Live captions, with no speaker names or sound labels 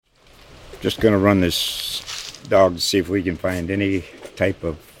Just going to run this dog to see if we can find any type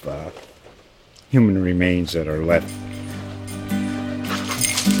of human remains that are left.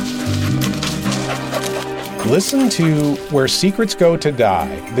 Listen to Where Secrets Go to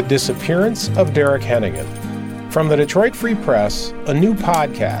Die, The Disappearance of Derek Hennigan. From the Detroit Free Press, a new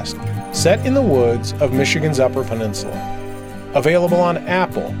podcast set in the woods of Michigan's Upper Peninsula. Available on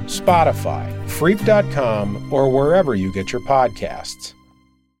Apple, Spotify, Freep.com, or wherever you get your podcasts.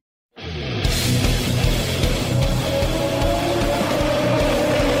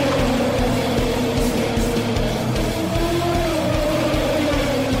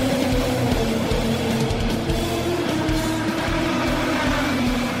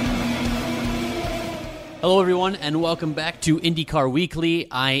 Hello, everyone, and welcome back to IndyCar Weekly.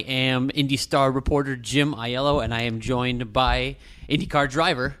 I am IndyStar reporter Jim Aiello, and I am joined by IndyCar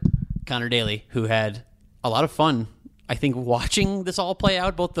driver Connor Daly, who had a lot of fun, I think, watching this all play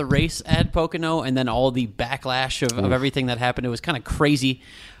out, both the race at Pocono and then all the backlash of everything that happened. It was kind of crazy.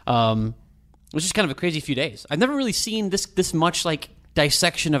 It was just kind of a crazy few days. I've never really seen this much like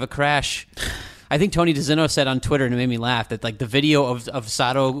dissection of a crash. I think Tony DeZino said on Twitter, and it made me laugh, that like the video of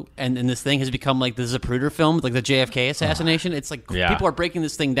Sato and this thing has become like the Zapruder film, like the JFK assassination. It's like people are breaking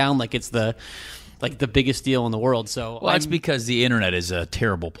this thing down like it's the biggest deal in the world. So that's because the internet is a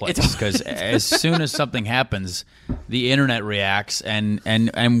terrible place. Because as soon as something happens, the internet reacts,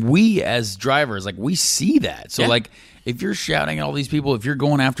 and we as drivers, like, we see that. So like, if you're shouting at all these people, if you're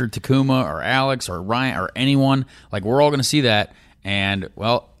going after Takuma or Alex or Ryan or anyone, like, we're all going to see that, and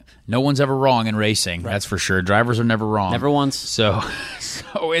well. No one's ever wrong in racing, that's for sure. Drivers are never wrong. Never once. So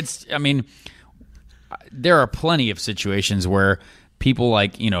it's, I mean, there are plenty of situations where people,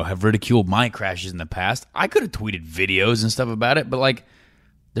 like, you know, have ridiculed my crashes in the past. I could have tweeted videos and stuff about it, but, like,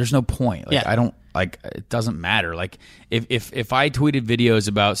 there's no point. Like, I don't, like, it doesn't matter. Like, if I tweeted videos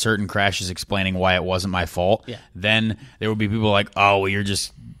about certain crashes explaining why it wasn't my fault, then there would be people like, oh, well, you're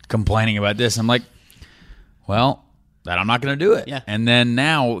just complaining about this. I'm like, well, that I'm not going to do it. Yeah. And then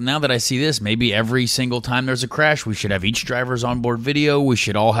now that I see this, maybe every single time there's a crash, we should have each driver's onboard video. We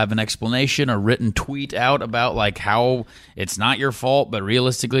should all have an explanation, a written tweet out about, like, how it's not your fault, but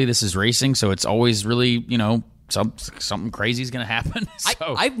realistically this is racing, so it's always really, you know, something crazy is going to happen.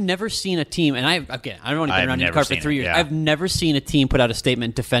 So. I've never seen a team, and I've only been around IndyCar for 3 years. Yeah. I've never seen a team put out a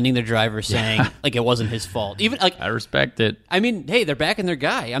statement defending their driver, saying like it wasn't his fault. Even like, I respect it. I mean, hey, they're backing their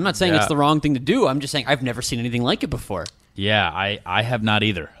guy. I'm not saying it's the wrong thing to do. I'm just saying I've never seen anything like it before. Yeah, I have not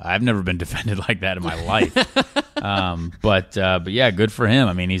either. I've never been defended like that in my life. But yeah, good for him.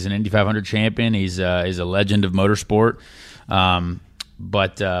 I mean, he's an Indy 500 champion. He's a legend of motorsport.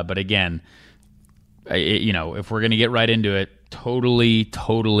 But again, you know, if we're going to get right into it,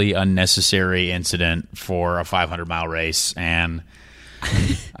 totally unnecessary incident for a 500-mile race, and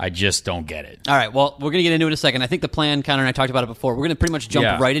I just don't get it. All right, well, we're going to get into it in a second. I think the plan, Connor and I talked about it before, we're going to pretty much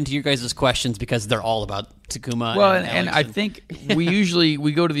jump right into your guys' questions because they're all about Takuma. Well, and I think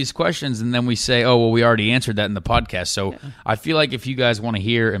we go to these questions and then we say, oh, well, we already answered that in the podcast. So I feel like if you guys want to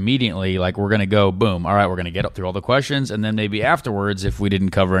hear immediately, like, we're going to go, boom, all right, we're going to get up through all the questions, and then maybe afterwards, if we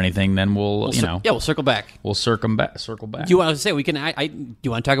didn't cover anything, then we'll circle back. We'll circle back. Do you want to say, we can, do you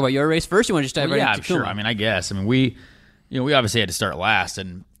want to talk about your race first? You want to just dive right into Takuma? Sure. I mean, I guess. I mean, we obviously had to start last,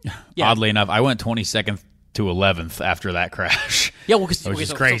 and oddly enough, I went 22nd to 11th after that crash. Yeah, well, which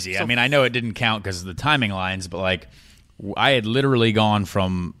is crazy. I mean, I know it didn't count because of the timing lines, but, like, I had literally gone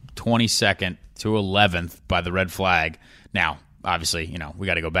from 22nd to 11th by the red flag. Now, obviously, you know, we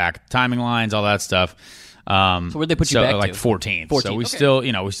got to go back, timing lines, all that stuff. So where'd they put you back like to? 14th. So we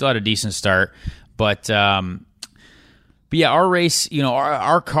still had a decent start, but yeah, our race, you know,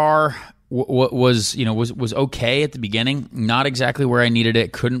 our car was okay at the beginning. Not exactly where I needed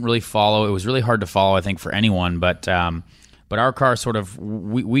it. Couldn't really follow. It was really hard to follow, I think, for anyone. But our car sort of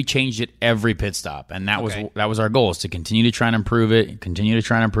we changed it every pit stop, and that was our goal, is to continue to try and improve it.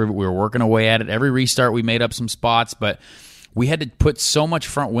 We were working away at it. Every restart, we made up some spots, but we had to put so much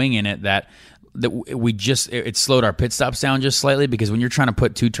front wing in it that it slowed our pit stops down just slightly, because when you're trying to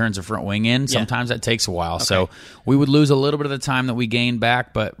put 2 turns of front wing in, sometimes that takes a while. Okay. So we would lose a little bit of the time that we gained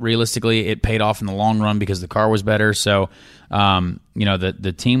back, but realistically it paid off in the long run because the car was better. So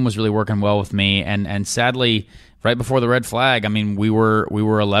the team was really working well with me, and sadly, right before the red flag, I mean, we were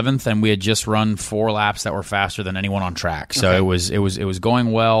 11th, and we had just run 4 laps that were faster than anyone on track. So it was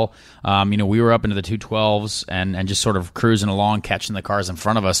going well. We were up into the 212s and just sort of cruising along, catching the cars in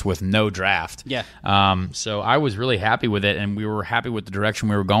front of us with no draft. Yeah. So I was really happy with it, and we were happy with the direction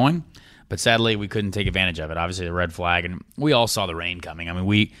we were going. But sadly, we couldn't take advantage of it. Obviously, the red flag, and we all saw the rain coming. I mean,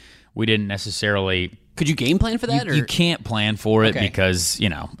 we didn't necessarily Could you game plan for that? You can't plan for it Okay. because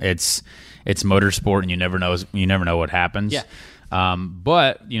it's motorsport and you never know what happens. Yeah.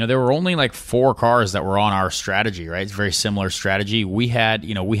 But there were only like 4 cars that were on our strategy, right? It's a very similar strategy. We had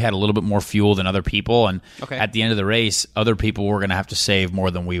a little bit more fuel than other people, and Okay. at the end of the race, other people were going to have to save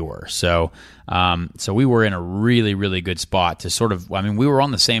more than we were. So we were in a really, really good spot to sort of. I mean, we were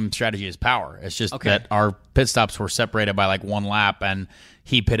on the same strategy as Power. It's just Okay. that our pit stops were separated by like 1 lap, and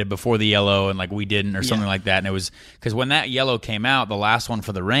he pitted before the yellow and like we didn't or something like that. And it was because when that yellow came out, the last one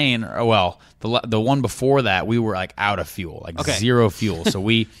for the rain, the one before that, we were like out of fuel, like Okay. zero fuel. So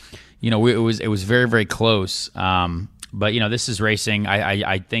it was very, very close. But this is racing.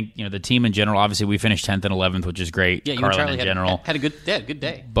 I think the team in general. Obviously, we finished 10th and 11th, which is great. Yeah, you and Carlin Charlie in general. had a good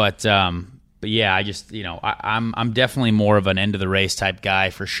day. But yeah, I just I'm definitely more of an end of the race type guy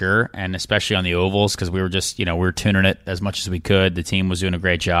for sure, and especially on the ovals because we were just we were tuning it as much as we could. The team was doing a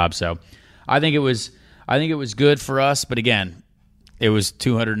great job, so I think it was good for us. But again, it was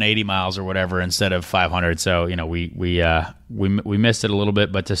 280 miles or whatever instead of 500, so we missed it a little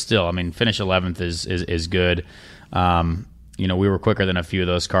bit, but to still, I mean, finish 11th is good. We were quicker than a few of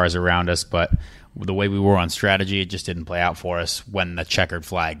those cars around us, but the way we were on strategy, it just didn't play out for us when the checkered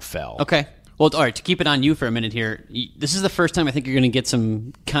flag fell. Okay. Well, all right. To keep it on you for a minute here, this is the first time I think you're going to get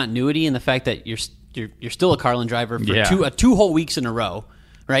some continuity in the fact that you're still a Carlin driver for Yeah. two whole weeks in a row,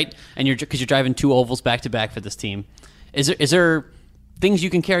 right? And because you're driving 2 ovals back to back for this team. Is there things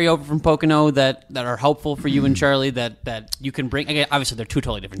you can carry over from Pocono that are helpful for you and Charlie that you can bring? Again, obviously, they're 2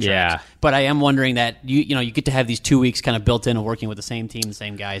 totally different tracks. Yeah. But I am wondering that you get to have these 2 weeks kind of built in and working with the same team, the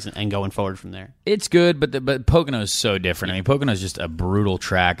same guys, and going forward from there. It's good, but Pocono is so different. I mean, Pocono is just a brutal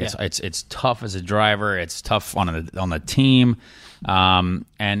track. It's tough as a driver. It's tough on the team.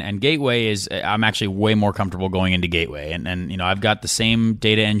 And Gateway is, I'm actually way more comfortable going into Gateway. And I've got the same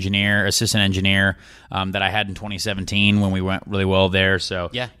assistant engineer that I had in 2017 when we went really well there. So,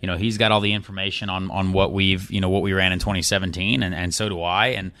 Yeah. he's got all the information on what we ran in 2017, and so do I.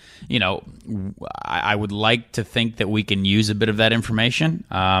 And, I would like to think that we can use a bit of that information.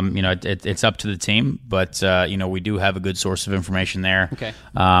 It's up to the team, but, we do have a good source of information there. Okay.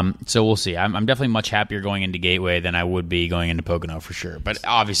 So we'll see. I'm definitely much happier going into Gateway than I would be going into Pocono for sure. But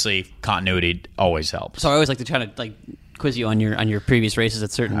obviously, continuity always helps. So I always like to try to quiz you on your previous races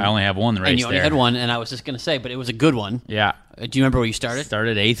at certain. I only have one race and you only there. had one, and I was just going to say, but it was a good one. Yeah. Do you remember where you started?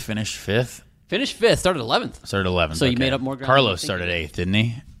 Started 8th, finished 5th. Finished 5th, started 11th. Started 11th. So you okay. made up more ground. Carlos than I think started you 8th, didn't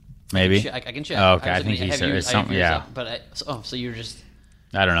he? Maybe. I can check. Oh, okay. was I think gonna he have started you- something. yours Yeah. up, but so you're just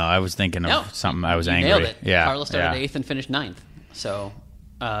I don't know. I was thinking of something. I was you angry. nailed it. Yeah. Carlos started 8th and finished 9th. So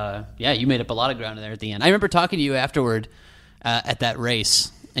you made up a lot of ground there at the end. I remember talking to you afterward at that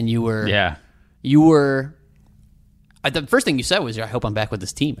race, and you were the first thing you said was, I hope I'm back with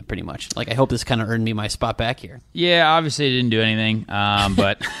this team, pretty much. Like, I hope this kind of earned me my spot back here. Yeah, obviously it didn't do anything,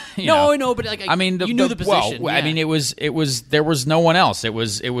 but No, but like, I mean, you knew the position. Well, I yeah. mean, it was there was no one else. It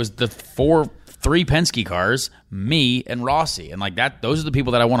was the 3 Penske cars, me and Rossi, and like that. Those are the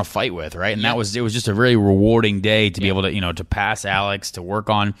people that I want to fight with, right? And it was just a very rewarding day to be able to to pass Alex, to work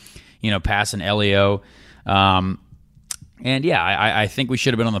on passing Elio. And yeah, I think we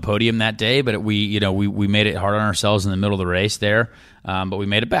should have been on the podium that day, but we made it hard on ourselves in the middle of the race there, but we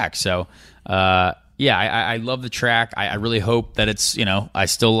made it back. So I love the track. I really hope that it's I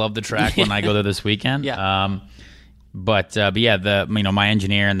still love the track when I go there this weekend. Yeah. But yeah, my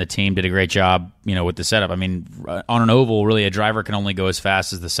engineer and the team did a great job, with the setup. I mean, on an oval, really, a driver can only go as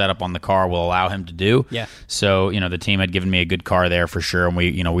fast as the setup on the car will allow him to do. Yeah. So, the team had given me a good car there for sure, and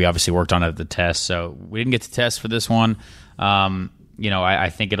we obviously worked on it at the test. So we didn't get to test for this one. I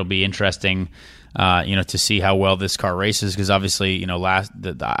think it'll be interesting, to see how well this car races, because obviously,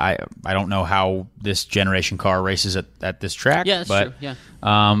 I don't know how this generation car races at this track. Yeah, that's but, true. Yeah.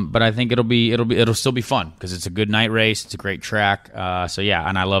 But I think it'll still be fun because it's a good night race. It's a great track. So yeah,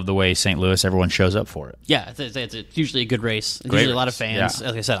 and I love the way St. Louis, everyone shows up for it. Yeah, it's usually a good race. It's Great usually a lot of race. fans. Yeah.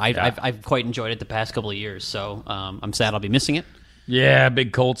 Like I said, I've quite enjoyed it the past couple of years, so I'm sad I'll be missing it. Yeah,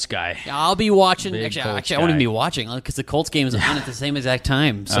 big Colts guy. I'll be watching. Big Actually, Colts I won't even guy. be watching because the Colts game is on at the same exact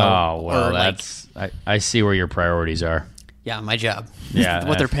time. So, Oh well, or like, that's I see where your priorities are. yeah, my job. Yeah,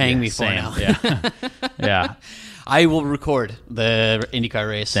 what they're paying me for same. now. Yeah, yeah. I will record the IndyCar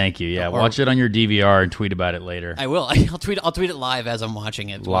race. Thank you. Yeah, Or- watch it on your DVR and tweet about it later. I will. I'll tweet it live as I'm watching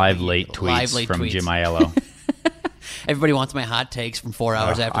it. Live late tweets from Jim Aiello. Everybody wants my hot takes from 4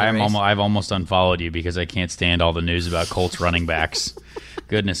 hours after the race. I've almost unfollowed you because I can't stand all the news about Colts running backs.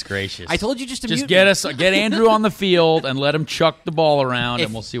 Goodness gracious! I told you just to Just mute get Andrew on the field and let him chuck the ball around,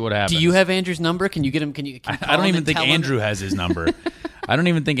 and we'll see what happens. Do you have Andrew's number? Can you get him? Can you? I don't even think Andrew has his number. I don't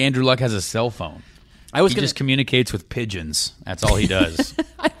even think Andrew Luck has a cell phone. I was He gonna. just communicates with pigeons. That's all he does.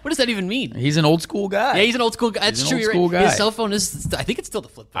 What does that even mean? He's an old school guy. Yeah, he's an old school guy. That's He's an true. old You're school right. guy. His cell phone is. I think it's still the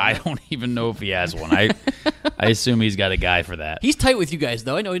flip phone. I don't even know if he has one. I assume he's got a guy for that. He's tight with you guys,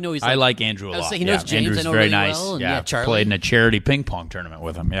 though. I know he's. I like Andrew a I was lot. saying, he knows yeah, James, Andrew's I know very really nice. well, and yeah, Charlie. played in a charity ping pong tournament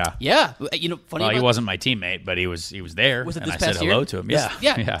with him. Yeah. Yeah, funny. Well, he about, wasn't my teammate, but he was there. Was it and this I past said year? hello to him. Yeah.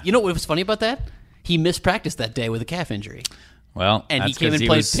 Yeah. You know what was funny about that? He missed practice that day with a calf injury. Well, And he that's came 'cause and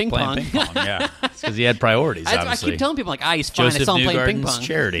played was ping playing pong. Yeah, because he had priorities. I Obviously, keep telling people, like, he's fine. I Joseph saw him playing ping Newgarden's pong.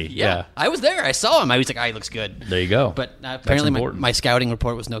 charity. Yeah. I was there. I saw him. I was like, he looks good. There you go. But apparently important. my scouting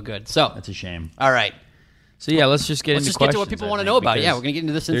report was no good. So, That's a shame. all right. So yeah, let's just get Let's into just get to what questions, people I want to think, know about. because Yeah, we're going to get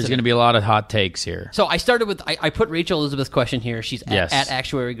into this There's incident. going to be a lot of hot takes here. So I started with I put Rachel Elizabeth's question here. She's Yes. at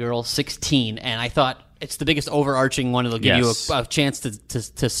Actuary Girl 16, and I thought it's the biggest overarching one. It'll give Yes. you a chance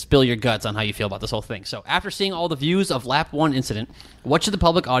to spill your guts on how you feel about this whole thing. So after seeing all the views of Lap 1 incident, what should the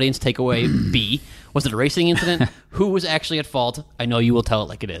public audience takeaway be? Was it a racing incident? Who was actually at fault? I know you will tell it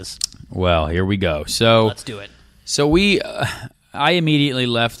like it is. Well, here we go. So Let's do it. So I immediately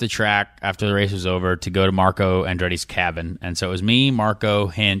left the track after the race was over to go to Marco Andretti's cabin, and so it was me, Marco,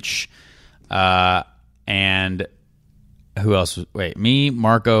 Hinch, and who else? Me,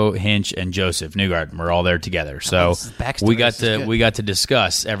 Marco, Hinch, and Joseph Newgarden. We're all there together. So this is backstory. we got This is good. we got to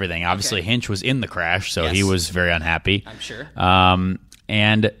discuss everything. Obviously, Okay. Hinch was in the crash, so Yes. he was very unhappy. I'm sure.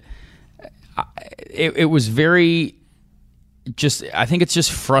 And it was very. I think it's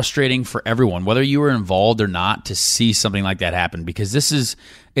just frustrating for everyone, whether you were involved or not, to see something like that happen, because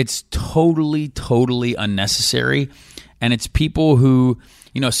it's totally unnecessary. And it's people who,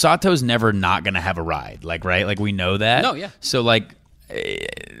 Sato's never not going to have a ride, right? Like, we know that. No, yeah. So I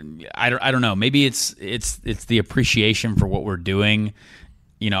don't know. Maybe it's the appreciation for what we're doing.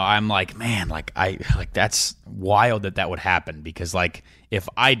 I'm like, man, that's wild that would happen, because if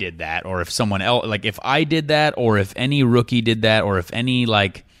I did that, or if someone else, if I did that, or if any rookie did that, or if any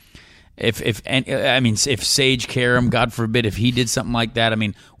if Sage Karam, God forbid, if he did something like that,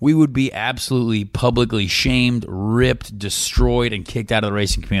 we would be absolutely publicly shamed, ripped, destroyed, and kicked out of the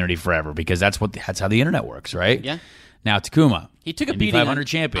racing community forever, because that's how the internet works, right? Yeah. Now Takuma, He took a Indy beating 500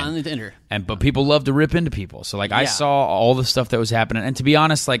 champion on the Inter. but people love to rip into people. So I Yeah. saw all the stuff that was happening, and to be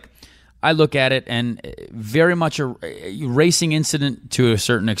honest, I look at it and very much a racing incident to a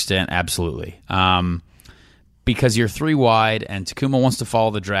certain extent, absolutely. Because you're 3 wide and Takuma wants to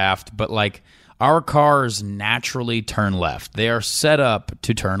follow the draft, but our cars naturally turn left. They are set up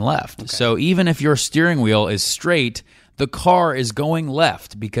to turn left. Okay. So even if your steering wheel is straight, the car is going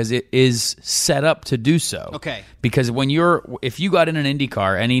left because it is set up to do so. Okay. Because if you got in an Indy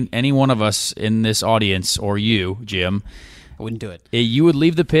car, any one of us in this audience, or you, Jim, I wouldn't do it. you would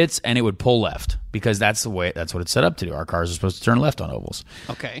leave the pits and it would pull left, because that's what it's set up to do. Our cars are supposed to turn left on ovals.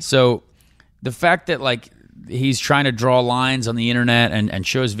 Okay. So the fact that he's trying to draw lines on the internet and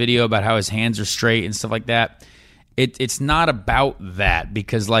show his video about how his hands are straight and stuff like that, it's not about that,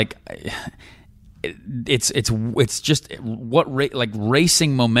 because it's just what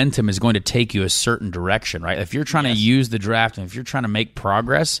racing momentum is going to take you a certain direction, right? If you're trying to use the draft and if you're trying to make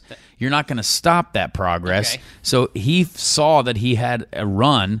progress, you're not going to stop that progress. Okay. So he saw that he had a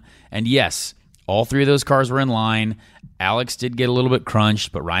run, and yes, all 3 of those cars were in line. Alex did get a little bit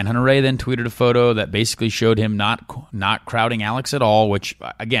crunched, but Ryan Hunter-Reay then tweeted a photo that basically showed him not crowding Alex at all, which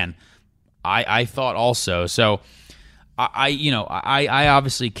again, I thought also. So I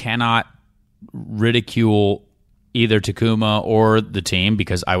obviously cannot ridicule either Takuma or the team,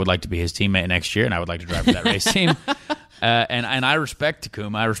 because I would like to be his teammate next year and I would like to drive for that race team. And I respect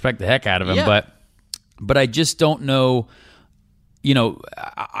Takuma. I respect the heck out of him, Yeah. but I just don't know.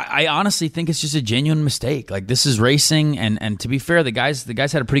 I honestly think it's just a genuine mistake. This is racing, and to be fair, the guys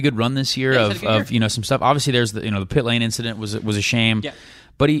had a pretty good run this year he's had a good year. some stuff. Obviously, there's the pit lane incident was a shame. Yeah.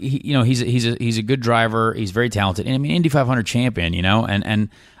 But he's a good driver. He's very talented. And Indy 500 champion, and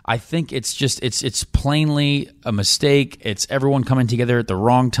I think it's plainly a mistake. It's everyone coming together at the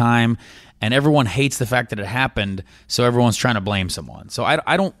wrong time, and everyone hates the fact that it happened. So everyone's trying to blame someone. So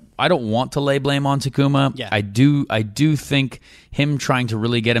I don't want to lay blame on Takuma. Yeah. I do think him trying to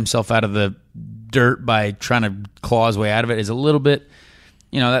really get himself out of the dirt by trying to claw his way out of it is a little bit,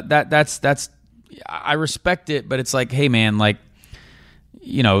 that's I respect it, but it's hey man,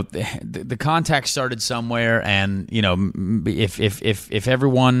 the contact started somewhere, and if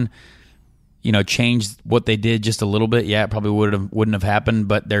everyone changed what they did just a little bit, it probably wouldn't have happened.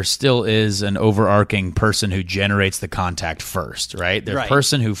 But there still is an overarching person who generates the contact first, right? The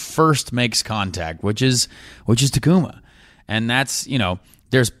person who first makes contact, which is Takuma, and that's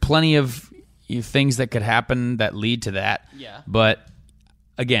there's plenty of things that could happen that lead to that. Yeah. But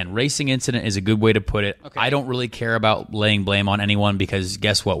again, racing incident is a good way to put it. Okay. I don't really care about laying blame on anyone because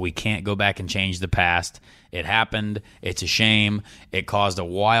guess what? We can't go back and change the past. It happened. It's a shame. It caused a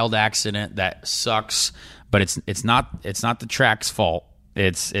wild accident that sucks, but it's not the track's fault.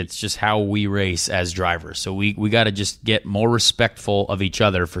 It's just how we race as drivers. So we got to just get more respectful of each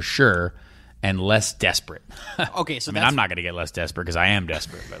other for sure and less desperate. Okay, so I mean, I'm not going to get less desperate because I am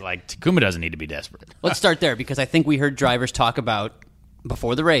desperate, but like Takuma doesn't need to be desperate. let's start there because I think we heard drivers talk about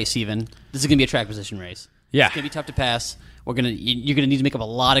before the race even, this is going to be a track position race. Yeah. It's going to be tough to pass. You're going to need to make up a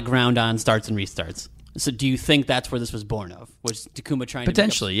lot of ground on starts and restarts. So do you think that's where this was born of? Was Takuma trying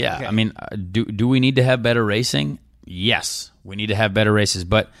Potentially, to... yeah. Okay. I mean, do we need to have better racing? Yes, we need to have better races,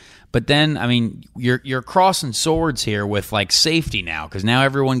 but then I mean, you're crossing swords here with like safety now because now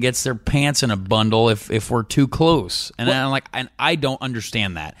everyone gets their pants in a bundle if we're too close, and I don't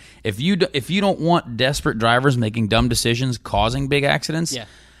understand that. If you don't want desperate drivers making dumb decisions causing big accidents, Yeah.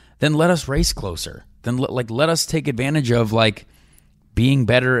 then let us race closer. Then let us take advantage of like being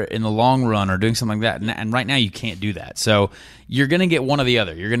better in the long run or doing something like that. And right now you can't do that. So you're going to get one or the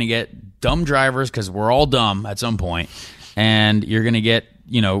other. You're going to get dumb drivers because we're all dumb at some point, and you're going to get,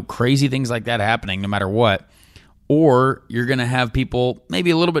 crazy things like that happening no matter what. Or you're going to have people maybe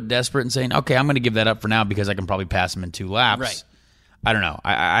a little bit desperate and saying, okay, I'm going to give that up for now because I can probably pass them in 2 laps. Right. I don't know.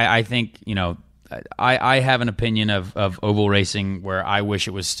 I think, I have an opinion of oval racing where I wish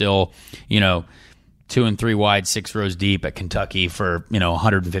it was still, 2 and 3 wide, 6 rows deep at Kentucky for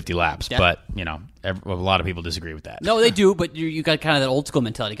 150 laps. Yeah. But a lot of people disagree with that. No, they do, but you got kind of that old school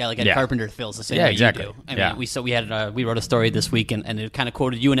mentality. Guy like Ed Yeah. Carpenter feels the same Yeah, way exactly. you do. I Yeah. mean, we wrote a story this week, and it kind of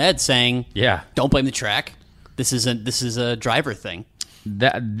quoted you and Ed saying, Yeah. don't blame the track. This is a driver thing."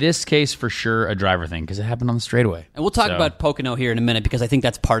 This case for sure a driver thing because it happened on the straightaway. And we'll talk So- about Pocono here in a minute because I think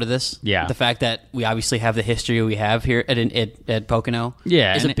that's part of this. Yeah. The fact that we obviously have the history we have here at Pocono.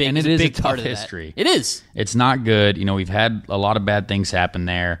 Yeah, is a big, and is it a is a big tough part of history. That. It is. It's not good. We've had a lot of bad things happen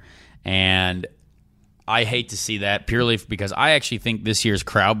there, and I hate to see that purely because I actually think this year's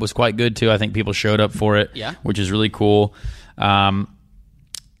crowd was quite good too. I think people showed up for it, Yeah. which is really cool.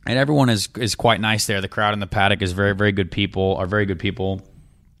 And everyone is quite nice there. The crowd in the paddock is very, very good people. Are very good people.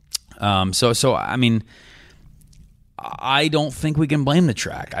 So I mean, I don't think we can blame the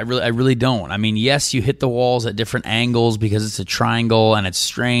track. I really don't. I mean, yes, you hit the walls at different angles because it's a triangle and it's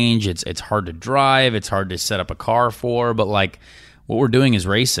strange. It's hard to drive. It's hard to set up a car for. But like, what we're doing is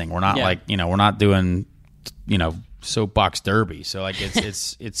racing. We're not we're not doing soapbox derby. So like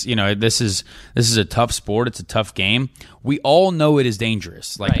it's this is a tough sport. It's a tough game. We all know it is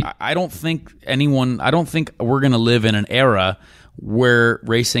dangerous. Like Right. I don't think we're gonna live in an era where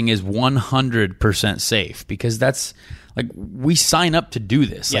racing is 100% safe because that's like we sign up to do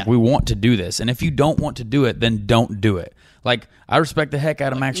this. Like Yeah. we want to do this. And if you don't want to do it, then don't do it. Like I respect the heck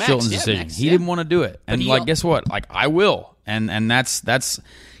out of Max Chilton's decision. Max, he yeah. didn't want to do it. And he like al- guess what? Like I will. And that's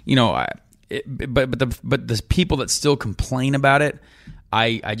but the people that still complain about it,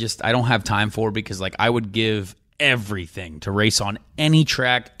 I don't have time for because like I would give everything to race on any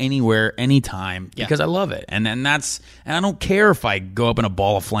track, anywhere, anytime because I love it. And I don't care if I go up in a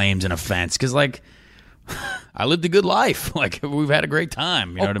ball of flames in a fence because like I lived a good life. Like we've had a great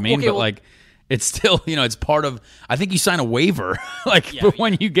time. You know what I mean? okay, But well- like it's still, it's part of. I think you sign a waiver, like Yeah,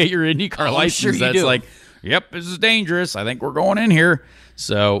 when you get your IndyCar license. sure you That's do. like, yep, this is dangerous. I think we're going in here.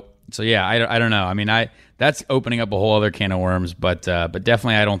 So yeah, I don't know. I mean, that's opening up a whole other can of worms. But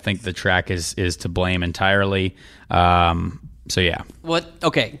definitely, I don't think the track is to blame entirely. So yeah, What?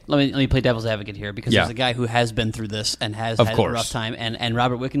 Okay, let me play devil's advocate here because Yeah. there's a guy who has been through this and has Of had a course. rough time. And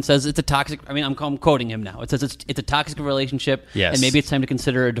Robert Wicken says it's a toxic. I mean, I'm quoting him now. It says it's a toxic relationship. Yes. And maybe it's time to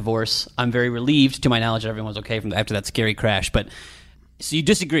consider a divorce. I'm very relieved, to my knowledge, that everyone's okay after that scary crash. But so you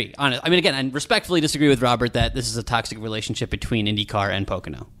disagree on it? I mean, again, I respectfully disagree with Robert that this is a toxic relationship between IndyCar and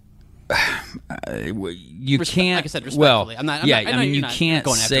Pocono. you can't. like I said, well, respectfully. I'm not- yeah, I know I mean, you're you not can't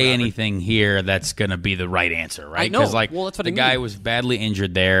going after say Robert. anything here that's going to be the right answer, right? I know. Because like Well, that's what the I guy mean. was badly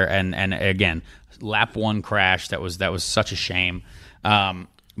injured there, and again, lap 1 crash. That was such a shame.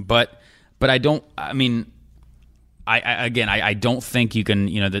 But I don't. I mean. I don't think you can.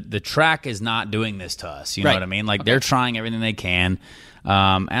 The track is not doing this to us. You know Right. what I mean? Like they're trying everything they can, and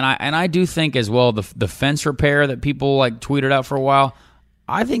I do think as well the fence repair that people like tweeted out for a while.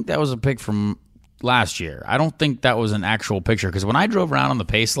 I think that was a pic from last year. I don't think that was an actual picture because when I drove around on the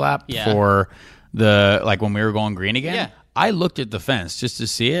pace lap Yeah. for when we were going green again, Yeah. I looked at the fence just to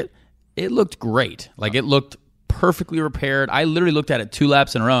see it. It looked great. Like it looked perfectly repaired. I literally looked at it 2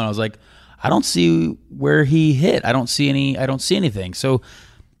 laps in a row and I was like, I don't see where he hit. I don't see anything. So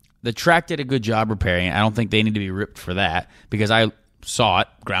the track did a good job repairing it. I don't think they need to be ripped for that because I saw it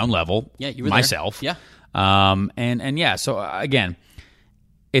ground level. Yeah, you were myself. there. Yeah. So again,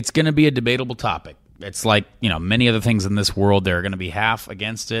 it's going to be a debatable topic. It's like, many other things in this world. There are going to be half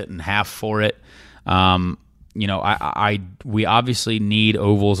against it and half for it. We obviously need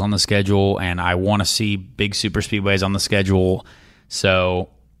ovals on the schedule, and I want to see big super speedways on the schedule. So,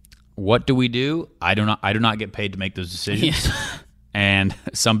 what do we do? I do not get paid to make those decisions, and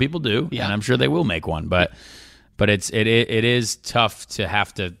some people do, and I'm sure they will make one. But it is tough to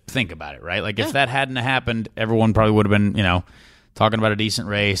have to think about it, right? Like if that hadn't happened, everyone probably would have been, talking about a decent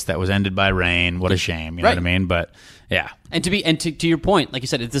race that was ended by rain. What a shame, you know what I mean? But yeah. And to your point, like you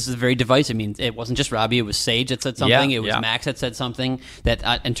said, this is very divisive. I mean, it wasn't just Robbie; it was Sage that said something. It was Max that said something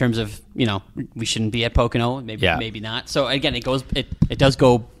that, in terms of we shouldn't be at Pocono. Maybe not. So again, it does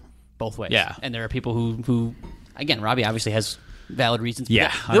go both ways. Yeah. And there are people who again, Robbie obviously has valid reasons.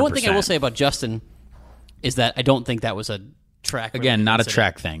 Yeah. The one thing I will say about Justin is that I don't think that was a track. Again, not a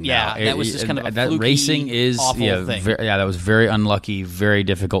track thing. Yeah, no. That was just kind of a that fluky, racing is awful thing. That was very unlucky, very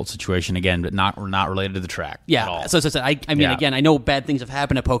difficult situation again, but not related to the track. Yeah. at all. So I mean, again, I know bad things have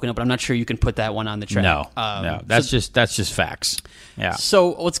happened at Pocono, but I'm not sure you can put that one on the track. No, that's just facts. Yeah.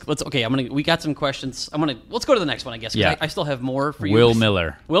 So let's okay. We got some questions. Let's go to the next one, I guess. Yeah. I still have more for you. Will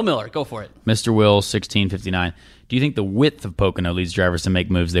Miller, go for it. Mr. Will 1659. Do you think the width of Pocono leads drivers to make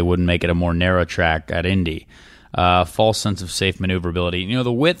moves they wouldn't make at a more narrow track at Indy? False sense of safe maneuverability.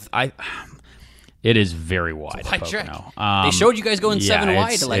 The width, it is very wide. Wide at track. Pocono. They showed you guys going 7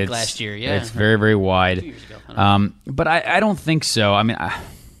 wide last year. Yeah, it's very, very wide. 2 years ago. But I don't think so. I mean,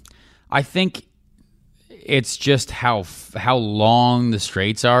 I think it's just how long the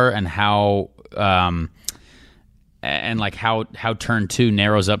straights are and how how turn 2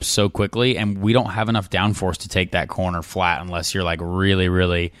 narrows up so quickly, and we don't have enough downforce to take that corner flat unless you're like really,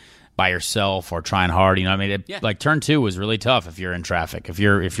 really by yourself or trying hard. Like turn 2 was really tough if you're in traffic, if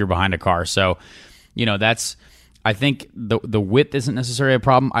you're behind a car. So, that's, I think the width isn't necessarily a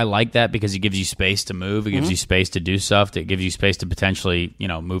problem. I like that because it gives you space to move. It gives you space to do stuff. It gives you space to potentially,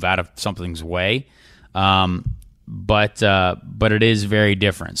 move out of something's way. But it is very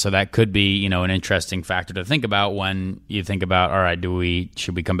different. So that could be, an interesting factor to think about when you think about, all right,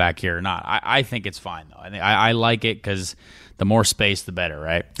 should we come back here or not? I think it's fine though. I like it because the more space, the better,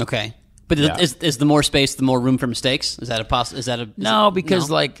 right? Okay. But is the more space, the more room for mistakes? Is that a No, because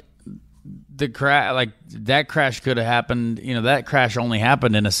the crash, that crash could have happened. That crash only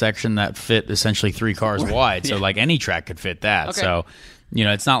happened in a section that fit essentially 3 cars wide. So any track could fit that. Okay. So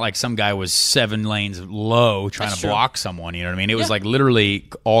it's not like some guy was 7 lanes low trying to block someone. You know what I mean? It was like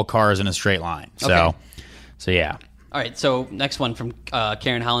literally all cars in a straight line. So yeah. All right, so next one from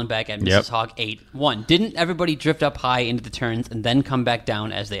Karen Hollenbeck at Mrs. Hawk 8-1. Didn't everybody drift up high into the turns and then come back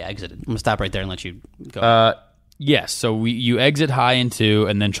down as they exited? I'm going to stop right there and let you go. Yes, so you exit high in 2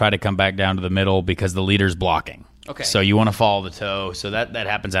 and then try to come back down to the middle because the leader's blocking. Okay. So you want to follow the toe. So that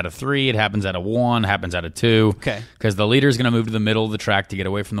happens out of 3, it happens out of 1, happens out of 2. Okay. Because the leader's going to move to the middle of the track to get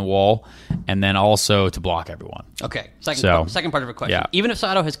away from the wall and then also to block everyone. Okay. Second part of her question. Yeah. Even if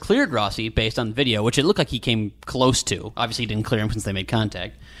Sato has cleared Rossi based on the video, which it looked like he came close to, obviously he didn't clear him since they made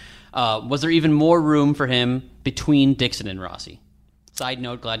contact, was there even more room for him between Dixon and Rossi? Side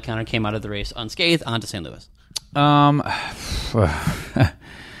note, glad Connor came out of the race unscathed onto St. Louis.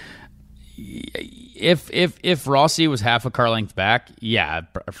 If Rossi was half a car length back, yeah,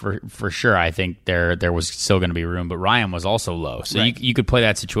 for sure, I think there was still going to be room. But Ryan was also low, so you could play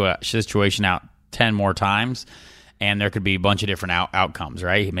that situation out 10 more times, and there could be a bunch of different outcomes,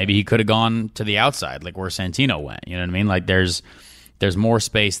 right? Maybe he could have gone to the outside, like where Santino went. You know what I mean? Like there's more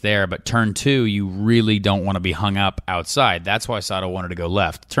space there, but turn 2, you really don't want to be hung up outside. That's why Sato wanted to go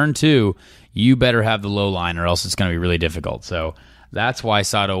left. Turn 2, you better have the low line, or else it's going to be really difficult. So that's why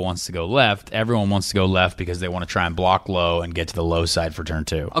Sato wants to go left. Everyone wants to go left because they want to try and block low and get to the low side for turn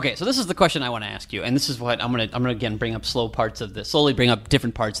 2. Okay, so this is the question I want to ask you, and this is what I'm gonna again bring up slowly bring up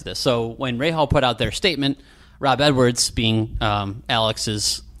different parts of this. So when Rahal put out their statement, Rob Edwards, being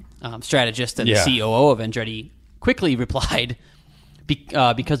Alex's strategist and COO of Andretti, quickly replied,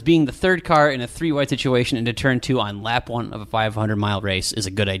 because being the third car in a 3-wide situation into turn 2 on lap 1 of a 500-mile race is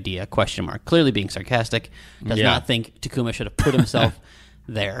a good idea, ? Clearly being sarcastic, does not think Takuma should have put himself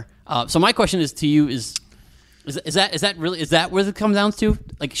there. So my question is to you is that where it comes down to?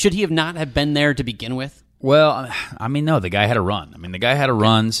 Like, should he not have been there to begin with? Well, I mean, no, the guy had a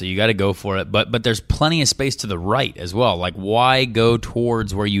run. So you got to go for it. But there's plenty of space to the right as well. Like, why go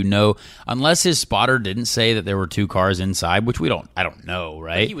towards where unless his spotter didn't say that there were 2 cars inside, which I don't know,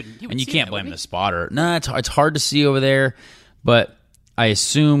 right? He would and you see can't that, blame wouldn't the spotter. No, it's hard to see over there. But I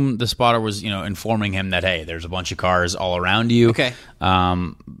assume the spotter was, informing him that, hey, there's a bunch of cars all around you. Okay.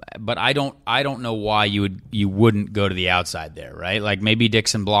 But I don't know why you wouldn't go to the outside there, right? Like maybe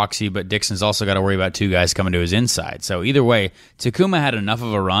Dixon blocks you, but Dixon's also got to worry about 2 guys coming to his inside. So either way, Takuma had enough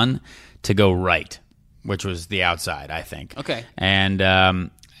of a run to go right, which was the outside, I think. Okay. And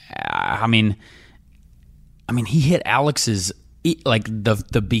I mean, he hit Alex's like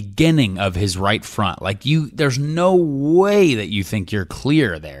the beginning of his right front. Like there's no way that you think you're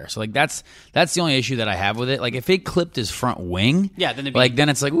clear there. So like that's the only issue that I have with it. Like if it clipped his front wing, yeah, then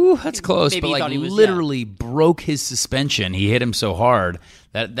it's like, ooh, that's close. Maybe But like literally broke his suspension. He hit him so hard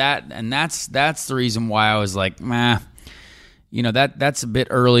that's the reason why I was like, that's a bit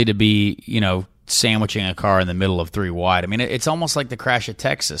early to be, sandwiching a car in the middle of 3 wide. I mean, it's almost like the crash at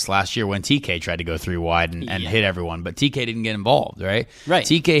Texas last year when TK tried to go 3 wide and hit everyone, but TK didn't get involved, right? Right.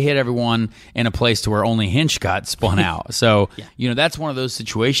 TK hit everyone in a place to where only Hinch got spun out. So, that's one of those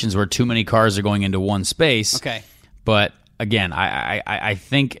situations where too many cars are going into one space. Okay. But again, I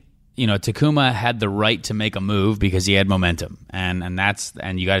think, Takuma had the right to make a move because he had momentum, and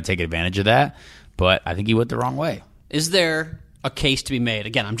you got to take advantage of that. But I think he went the wrong way. Is there a case to be made?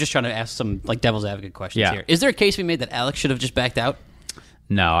 Again, I'm just trying to ask some like devil's advocate questions Yeah. here. Is there a case to be made that Alex should have just backed out?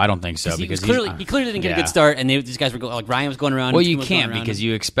 No, I don't think so. He Because clearly didn't get a good start, and these guys were like Ryan was going around. Well, and you Takuma was going can't around because him.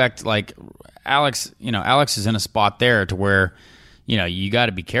 you expect like Alex. Alex is in a spot there to where you got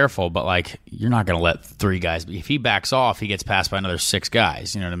to be careful, but like you're not going to let 3 guys. If he backs off, he gets passed by another 6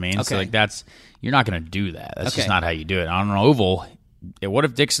 guys. You know what I mean? Okay. So like you're not going to do that. That's Okay. just not how you do it. On an oval, what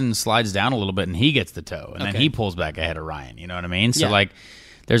if Dixon slides down a little bit and he gets the toe, and then he pulls back ahead of Ryan? You know what I mean? So like.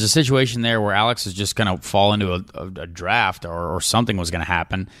 There's a situation there where Alex is just going to fall into a draft or something was going to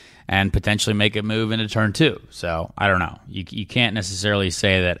happen and potentially make a move into turn 2. So I don't know. You can't necessarily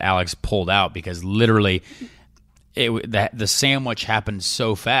say that Alex pulled out because literally the sandwich happened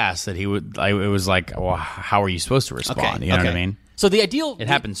so fast that it was like, well, how are you supposed to respond? Okay. You know what I mean? So it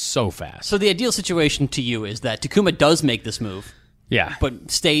happened so fast. So the ideal situation to you is that Takuma does make this move, yeah,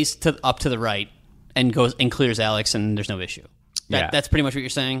 but stays up to the right and goes and clears Alex, and there's no issue. That's pretty much what you're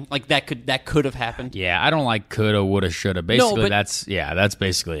saying. Like that could have happened. Yeah, I don't like coulda, woulda, shoulda. Basically, but- that's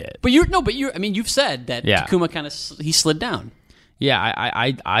basically it. But you've said that Takuma kind of he slid down. Yeah,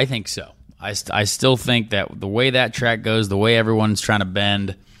 I think so. I still think that the way that track goes, the way everyone's trying to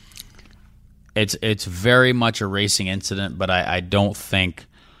bend, it's very much a racing incident. But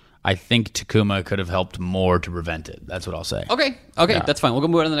I think Takuma could have helped more to prevent it. That's what I'll say. Okay, that's fine. We'll go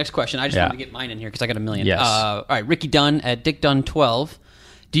move on to the next question. I just wanted to get mine in here because I got a million. Yes. All right, Ricky Dunn at Dick Dunn 12.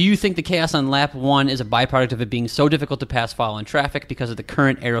 Do you think the chaos on lap 1 is a byproduct of it being so difficult to pass follow in traffic because of the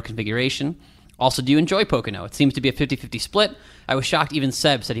current aero configuration? Also, do you enjoy Pocono? It seems to be a 50-50 split. I was shocked even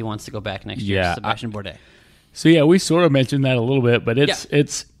Seb said he wants to go back next year. Yeah, Sebastian Bourdais. So yeah, we sort of mentioned that a little bit, but it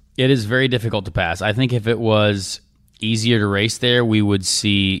is very difficult to pass. I think if it was easier to race there, we would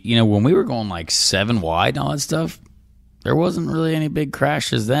see, when we were going like 7 wide and all that stuff, there wasn't really any big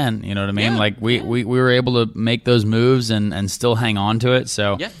crashes then. You know what I mean? Yeah, like we were able to make those moves and still hang on to it.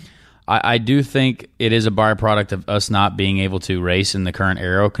 So Yeah. I do think it is a byproduct of us not being able to race in the current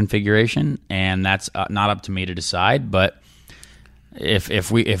aero configuration, and that's not up to me to decide. But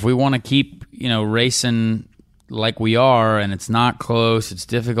if we want to keep racing like we are, and it's not close, it's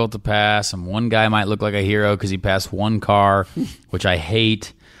difficult to pass, and one guy might look like a hero because he passed one car, which I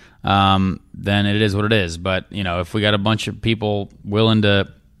hate, then it is what it is. But, if we got a bunch of people willing to,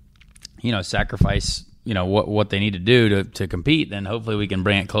 sacrifice, what they need to do to compete, then hopefully we can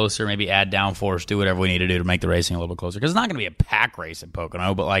bring it closer, maybe add downforce, do whatever we need to do to make the racing a little bit closer. Because it's not going to be a pack race at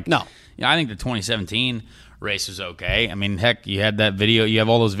Pocono, but No. I think the 2017 race was okay. I mean, heck, you had that video. You have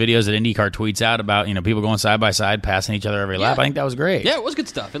all those videos that IndyCar tweets out about people going side by side, passing each other every lap. I think that was great. Yeah, it was good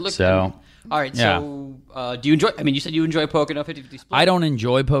stuff. It looked So, good. All right, yeah. so do you enjoy? I mean, you said you enjoy Pocono 50-50 split. I don't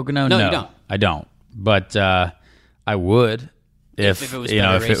enjoy Pocono. No, you don't. I don't. But I would if it was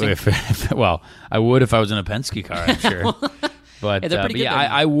better racing. if well, I would if I was in a Penske car. I'm sure. But Yeah, they're pretty good there.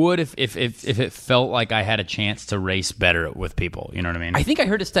 I would if it felt like I had a chance to race better with people. You know what I mean? I think I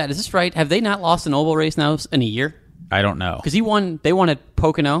heard a stat. Is this right? Have they not lost an oval race now in a year? I don't know. Because they won at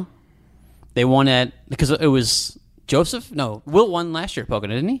Pocono. They won because it was Joseph. No, Will won last year at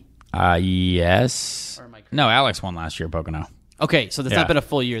Pocono, didn't he? Yes. Or am I crazy? No, Alex won last year at Pocono. Okay, so that's Yeah. not been a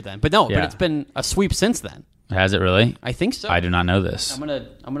full year then. But no, Yeah. but it's been a sweep since then. Has it really? I think so. I do not know this I'm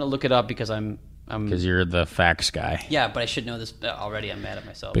gonna look it up because I'm because you're the facts guy. yeah, but I should know this already. I'm mad at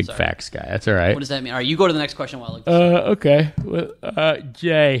myself. Big Sorry. facts guy. That's all right. What does that mean? All right, you go to the next question while I look this up. Okay. Well,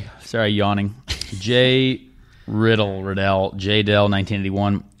 Jay. Sorry, yawning. J. Riddell, J. Dell,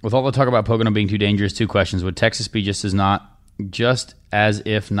 1981. With all the talk about Pocono being too dangerous, 2 questions. Would Texas be just as not just as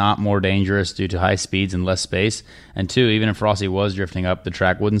if not more dangerous due to high speeds and less space? And 2, even if Rossi was drifting up the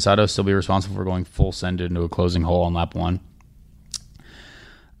track, wouldn't Sato still be responsible for going full send into a closing hole on lap 1?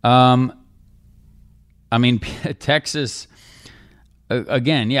 I mean, Texas,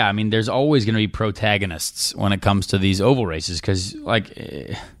 again, yeah, I mean, there's always going to be protagonists when it comes to these oval races because, like,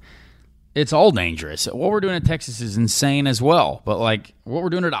 it's all dangerous. What we're doing at Texas is insane as well, but, like, what we're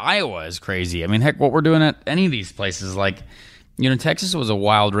doing at Iowa is crazy. I mean, heck, what we're doing at any of these places, like, you know, Texas was a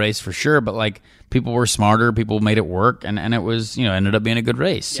wild race for sure, but, like, people were smarter, people made it work, and it was, you know, ended up being a good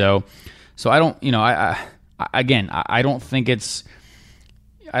race. Yeah. So I don't, you know, I don't think it's...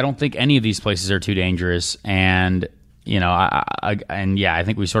 I don't think any of these places are too dangerous, and you know, I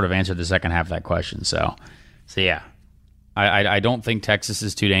think we sort of answered the second half of that question. So yeah, I don't think Texas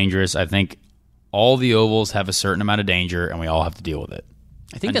is too dangerous. I think all the ovals have a certain amount of danger, and we all have to deal with it.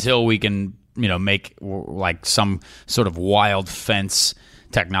 I think until we can, you know, make like some sort of wild fence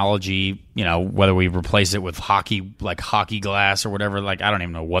technology, you know, whether we replace it with hockey glass or whatever, like I don't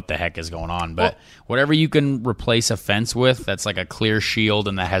even know what the heck is going on, but whatever you can replace a fence with that's like a clear shield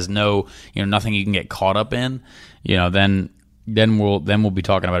and that has no, you know, nothing you can get caught up in, you know, then we'll be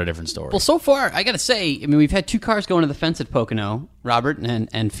talking about a different story. Well, so far, I got to say, I mean, we've had 2 cars go into the fence at Pocono, Robert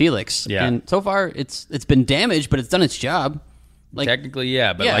and Felix, and so far it's been damaged, but it's done its job. Like, technically,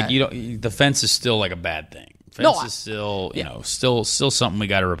 yeah, but like the fence is still like a bad thing. Fence is still, you know, still something we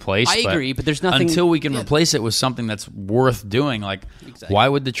got to replace. I agree, but there's nothing until we can replace it with something that's worth doing. Like, why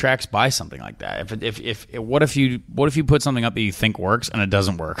would the tracks buy something like that? What if you put something up that you think works and it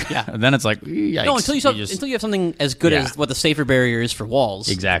doesn't work? Yeah, then it's like, yikes. No, until you have something as good as what the safer barrier is for walls.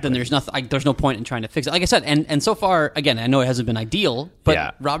 Exactly. Then there's nothing. There's no point in trying to fix it. Like I said, and so far, again, I know it hasn't been ideal,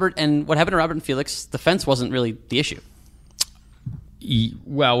 but Robert and what happened to Robert and Felix, the fence wasn't really the issue.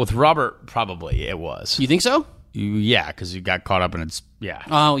 Well, with Robert, probably it was. You think so? Yeah, because you got caught up in its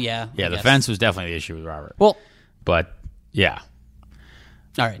Oh yeah. Yeah, the fence was definitely the issue with Robert. Well, but yeah.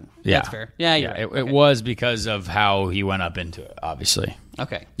 All right. Yeah. That's fair. Yeah, you're right. It was because of how he went up into it, obviously.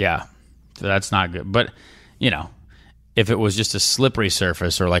 Okay. Yeah. So that's not good. But, you know, if it was just a slippery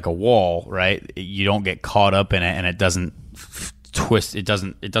surface or like a wall, right, you don't get caught up in it and it doesn't twist. It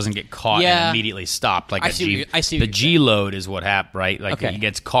doesn't get caught and immediately stopped. Like the G load is what happened, right? Like it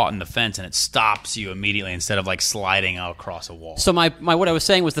gets caught in the fence and it stops you immediately instead of like sliding across a wall. So my what I was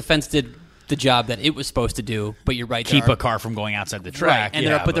saying was the fence did the job that it was supposed to do, but you're right. Keep a car from going outside the track. Right.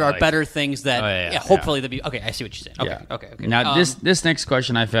 And there are better things that hopefully they'll be okay. I see what you're saying. Okay. Now this next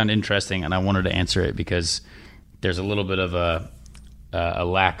question I found interesting and I wanted to answer it because there's a little bit of a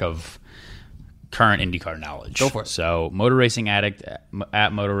lack of current IndyCar knowledge. Go for it. So, Motor Racing Addict at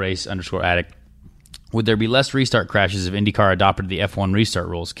MotorRace_Addict. Would there be less restart crashes if IndyCar adopted the F1 restart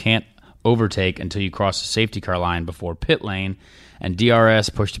rules? Can't overtake until you cross the safety car line before pit lane, and DRS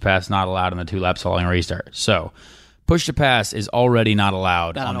push to pass not allowed in the 2 laps following a restart. So, push to pass is already not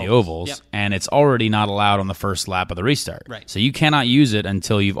allowed on the ovals, and it's already not allowed on the first lap of the restart. Right. So you cannot use it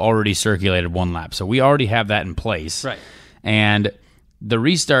until you've already circulated 1 lap. So we already have that in place. Right. And the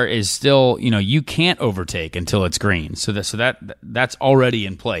restart is still, you know, you can't overtake until it's green. So that's already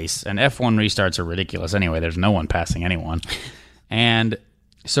in place. And F1 restarts are ridiculous anyway. There's no one passing anyone. And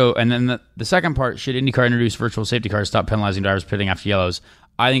then the second part, should IndyCar introduce virtual safety cars, stop penalizing drivers pitting after yellows?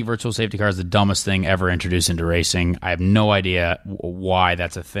 I think virtual safety car is the dumbest thing ever introduced into racing. I have no idea why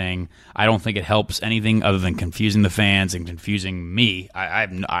that's a thing. I don't think it helps anything other than confusing the fans and confusing me. I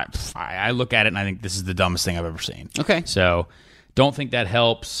look at it and I think this is the dumbest thing I've ever seen. Okay. So don't think that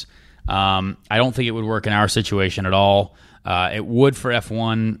helps. I don't think it would work in our situation at all. It would for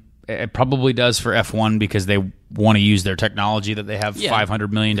F1. It probably does for F1 because they want to use their technology that they have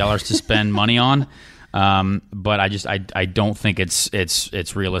 $500 million to spend money on. But I don't think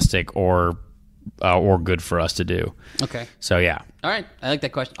it's realistic or good for us to do. Okay. So yeah. All right. I like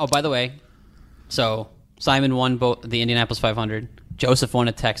that question. Oh, by the way, so Simon won both the Indianapolis 500. Joseph won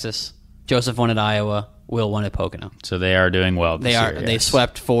at Texas. Joseph won at Iowa. Will won at Pocono. So they are doing well. This year, yes. They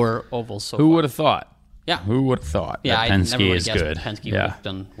swept 4 ovals. So who would have thought? Yeah. Who would have thought? Yeah, that Penske is guessed good. Penske would have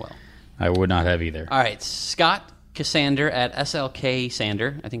done well. I would not have either. All right, Scott Cassander at SLK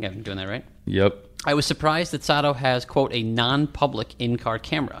Sander. I think I'm doing that right. Yep. I was surprised that Sato has, quote, a non-public in-car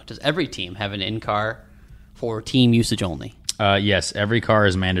camera. Does every team have an in-car for team usage only? Yes, every car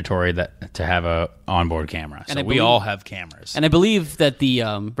is mandatory to have a onboard camera. So we all have cameras. And I believe that the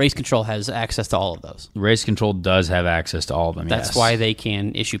race control has access to all of those. Race control does have access to all of them. That's why they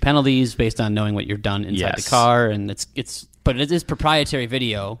can issue penalties based on knowing what you've done inside the car, and but it is proprietary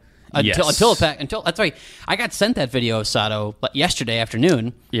video. until Yes. until that's why I got sent that video of Sato yesterday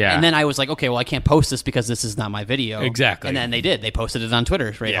afternoon. Yeah. and then I was like, okay, well, I can't post this because this is not my video. Exactly. And then they did. They posted it on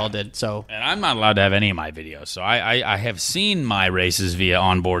Twitter. Ray Yeah. Hall did. So And I'm not allowed to have any of my videos. So I have seen my races via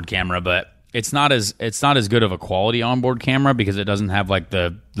onboard camera, but it's not as good of a quality onboard camera because it doesn't have like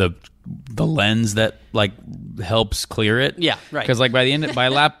the lens that like helps clear it. Yeah, right. Because like by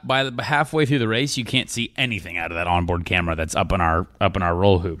the halfway through the race, you can't see anything out of that onboard camera that's up in our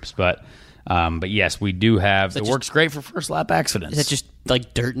roll hoops. But yes, we do have. It works great for first lap accidents. is that just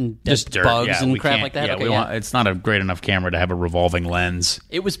like dirt and Just dirt, bugs yeah, and we crap can't- like that? Yeah, Okay, we want. It's not a great enough camera to have a revolving lens.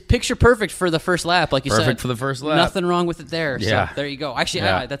 It was picture perfect for the first lap, like you said. Perfect for the first lap. Nothing wrong with it there. Yeah. So there you go. Actually,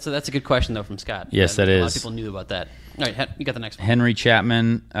 Yeah. that's a good question though from Scott. Yes, that A lot of is. people knew about that. All right, you got the next one. Henry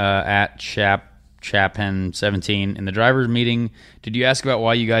Chapman at Chapin 17 in the drivers meeting. Did you ask about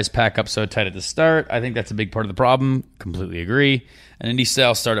why you guys pack up so tight at the start? I think that's a big part of the problem. Completely agree. An Indy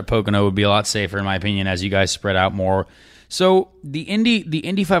style start at Pocono would be a lot safer in my opinion as you guys spread out more. So the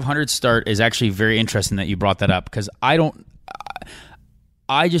Indy 500 start is actually very interesting that you brought that up because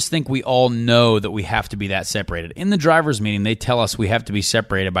I just think we all know that we have to be that separated. In the drivers' meeting, they tell us we have to be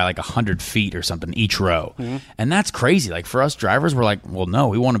separated by like 100 feet or something each row. Mm-hmm. And that's crazy. Like for us drivers, we're like, well, no,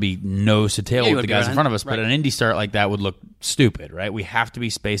 we want to be nose to tail Yeah, you with the wanna be guys in right front on- of us. But right. an Indy start like that would look stupid, right? We have to be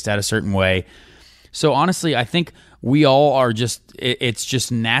spaced out a certain way. So honestly, I think we all are it's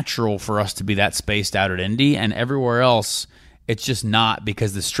just natural for us to be that spaced out at Indy, and everywhere else it's just not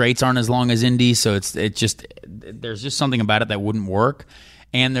because the straights aren't as long as Indy. So there's just something about it that wouldn't work,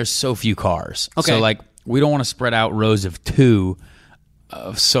 and there's so few cars. Okay. So like we don't want to spread out rows of two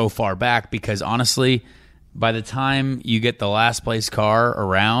so far back because honestly, by the time you get the last place car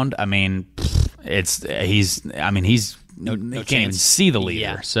around, I mean, he can't even chance. see the leader.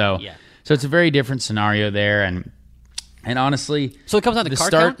 Yeah. So. Yeah. So it's a very different scenario there, and honestly, So it comes down to the car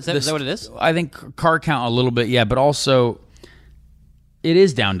start- count? Is that what it is? I think car count a little bit, yeah, but also it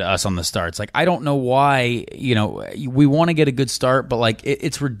is down to us on the starts. Like I don't know why, we want to get a good start, but like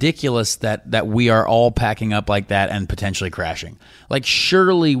it's ridiculous that we are all packing up like that and potentially crashing. Like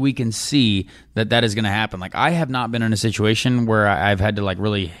surely we can see that is going to happen. Like I have not been in a situation where I've had to like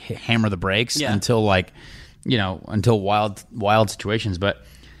really hammer the brakes Yeah. until wild situations, but.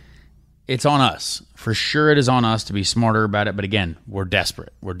 It's on us. For sure it is on us to be smarter about it. But again, we're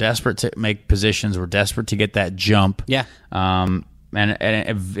desperate. We're desperate to make positions. We're desperate to get that jump. Yeah. And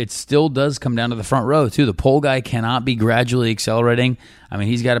it still does come down to the front row, too. The pole guy cannot be gradually accelerating. I mean,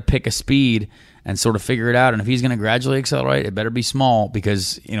 he's got to pick a speed and sort of figure it out. And if he's going to gradually accelerate, it better be small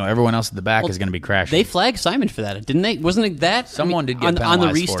because, everyone else at the back is going to be crashing. They flagged Simon for that, didn't they? Wasn't it that? Someone did get on the penalized for it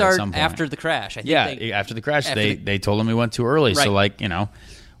at restart some point. after the crash. I think Yeah, after the crash, after they told him we went too early. So, Right.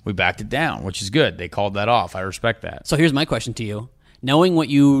 we backed it down, which is good. They called that off. I respect that. So here's my question to you. Knowing what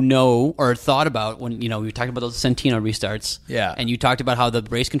you know or thought about when, we talked about those Centino restarts. Yeah. And you talked about how the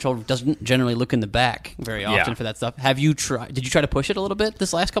race control doesn't generally look in the back very often Yeah. for that stuff. Did you try to push it a little bit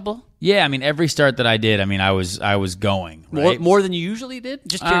this last couple? Yeah, I mean, every start that I did, I was going. Right? More than you usually did?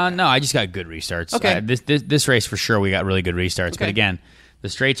 Just No, I just got good restarts. Okay. This race for sure, we got really good restarts. But Okay. again, the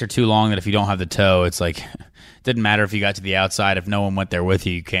straights are too long that if you don't have the toe, it's like it didn't matter if you got to the outside. If no one went there with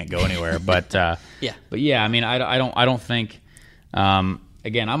you, you can't go anywhere. But Yeah. But yeah, I mean, I don't think.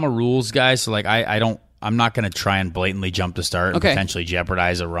 Again, I'm a rules guy, so like I'm not going to try and blatantly jump to start and Okay. potentially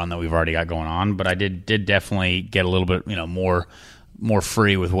jeopardize a run that we've already got going on. But I did definitely get a little bit more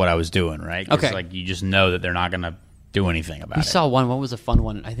free with what I was doing. Right? 'Cause, Okay. like you just know that they're not going to do anything about We it. saw one. What was a fun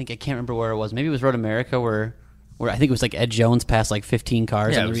one? I can't remember where it was. Maybe it was Road America where I think it was like Ed Jones passed like 15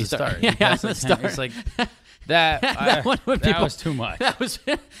 cars Yeah, on it the was the restart. start. Yeah, Yeah, on the start. It's like that. That one when people- was too much. That was.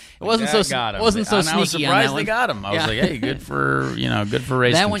 It wasn't That so. got him. Wasn't so And sneaky. I was on surprised that they one. got him. I was Yeah. like, hey, good for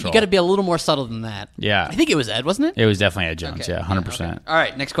race That one, control. you got to be a little more subtle than that. Yeah. I think it was Ed, wasn't it? It was definitely Ed Jones. Okay. Yeah, 100%. Okay. All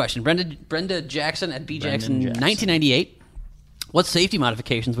right, next question. Brenda Jackson at B Jackson, Jackson. 1998. What safety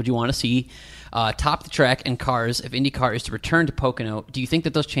modifications would you want to see top the track and cars if IndyCar is to return to Pocono? Do you think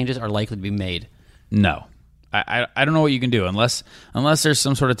that those changes are likely to be made? No, I don't know what you can do unless there's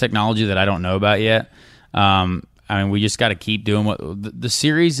some sort of technology that I don't know about yet. I mean, we just got to keep doing what the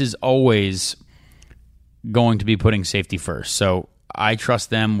series is always going to be putting safety first. So I trust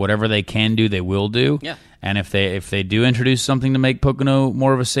them. Whatever they can do, they will do. Yeah. And if they do introduce something to make Pocono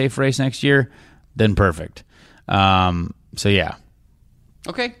more of a safe race next year, then perfect. So yeah.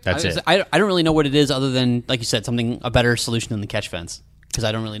 Okay, That's it. I don't really know what it is other than, like you said, a better solution than the catch fence because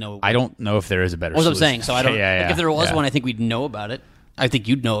I don't really know. I don't know if there is a better What I'm solution. saying, so I don't. Yeah, like if there was yeah. one, I think we'd know about it. I think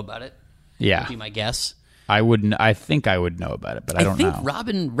you'd know about it. Yeah. Would be my guess. I wouldn't. I think I would know about it, but I don't think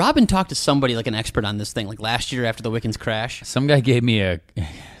know. Robin talked to somebody like an expert on this thing, like last year after the Wickens crash. Some guy gave me a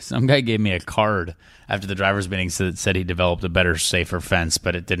card after the drivers' meeting that said he developed a better, safer fence,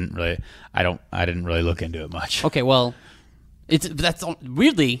 but it didn't really. I didn't really look into it much. Okay, well, that's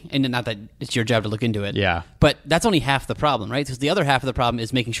weirdly, and not that it's your job to look into it. Yeah. But that's only half the problem, right? Because the other half of the problem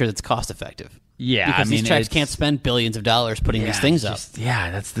is making sure that it's cost effective. Yeah, because I mean, these tracks it's- can't spend billions of dollars putting these things up.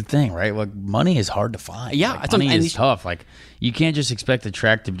 Yeah, that's the thing, right? Like money is hard to find. Yeah, like, that's what- money and is these- tough. Like you can't just expect the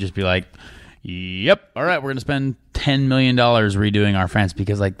track to just be like, "Yep, all right, we're going to spend $10 million redoing our fence,"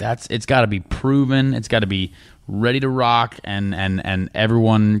 because like it's got to be proven, it's got to be ready to rock, and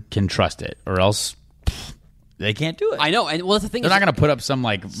everyone can trust it, or else they can't do it. I know, and well, the thing They're is, not going to put up some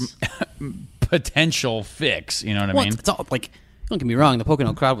like potential fix. You know what I well, mean? it's all like. Don't get me wrong, the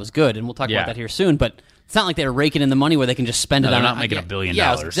Pocono crowd was good, and we'll talk Yeah. about that here soon. But it's not like they're raking in the money where they can just spend it No, on. they're not making $1 billion.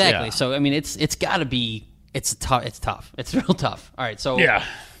 Yeah, exactly. Yeah. So I mean, it's got to be. It's tough. It's tough. It's real tough. All right, so Yeah.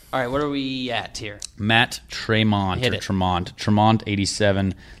 All right, what are we at here? Matt Tremont Hit or it. Tremont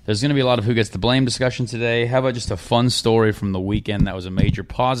 87. There's going to be a lot of who gets the blame discussion today. How about just a fun story from the weekend that was a major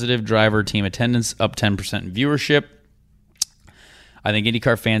positive? Driver team attendance up 10% in viewership. I think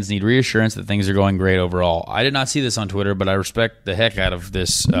IndyCar fans need reassurance that things are going great overall. I did not see this on Twitter, but I respect the heck out of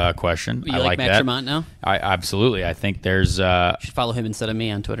this question. You I like Matt that. Tremont now? I absolutely. I think there's You should follow him instead of me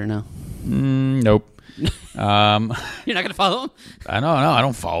on Twitter now. nope. You're not going to follow him? I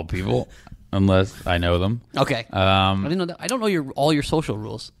don't follow people unless I know them. Okay. I didn't know that. I don't know all your social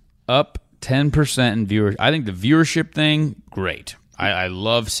rules. Up 10% in viewers. I think the viewership thing, great. I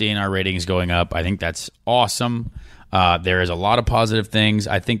love seeing our ratings going up. I think that's awesome. There is a lot of positive things.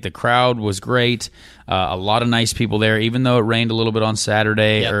 I think the crowd was great. A lot of nice people there, even though it rained a little bit on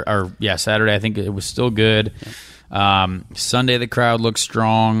Saturday. Yep. Saturday. I think it was still good. Yep. Sunday, the crowd looked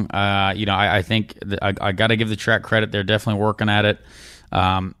strong. I think I got to give the track credit. They're definitely working at it.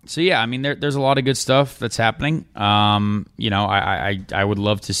 I mean, there's a lot of good stuff that's happening. I would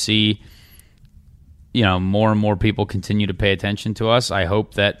love to see, more and more people continue to pay attention to us. I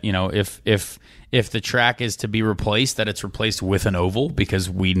hope that, if the track is to be replaced, that it's replaced with an oval, because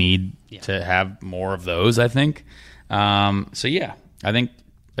we need to have more of those, I think. I think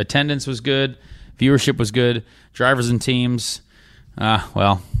attendance was good. Viewership was good. Drivers and teams,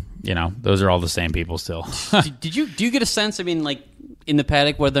 those are all the same people still. Do you get a sense, I mean, like, in the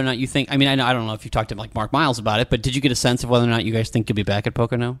paddock, whether or not you think, I mean, I don't know if you talked to like Mark Miles about it, but did you get a sense of whether or not you guys think you'll be back at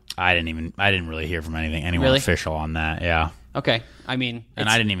Pocono? I didn't really hear from anyone Really? official on that. Yeah. Okay. I mean, And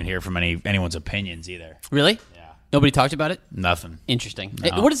I didn't even hear from anyone's opinions either. really? Yeah. Nobody talked about it? Nothing. Interesting.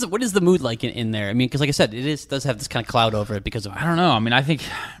 No. What is the mood like in there? I mean, because like I said, does have this kind of cloud over it because of. I don't know. I mean, I think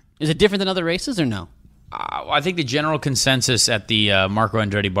Is it different than other races or no? I think the general consensus at the Marco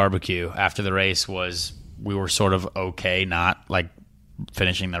Andretti barbecue after the race was we were sort of okay, not like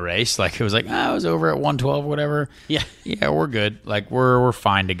finishing the race. Like it was like, it was over at 112, whatever. Yeah. Yeah, we're good. Like we're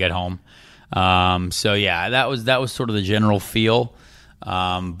fine to get home. That was sort of the general feel.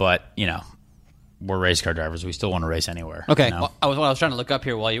 But we're race car drivers. We still want to race anywhere. Okay. you know? What I was trying to look up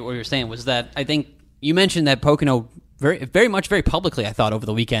here while you were saying was that I think you mentioned that Pocono very very publicly, I thought, over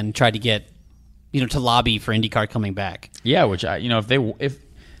the weekend tried to get to lobby for IndyCar coming back. Yeah, which if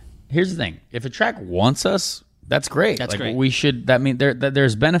here's the thing, if a track wants us, that's great. That's like, great. We should. That mean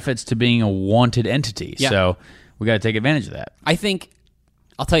there's benefits to being a wanted entity. Yeah. So we got to take advantage of that. I think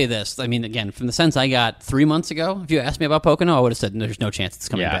I'll tell you this. I mean, again, from the sense I got 3 months ago, if you asked me about Pocono, I would have said there's no chance it's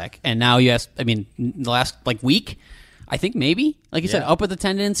coming Yeah. back. And now you ask, I mean, the last week, I think maybe, like you said, up with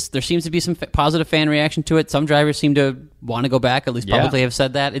attendance. There seems to be some positive fan reaction to it. Some drivers seem to want to go back. At least Yeah. publicly have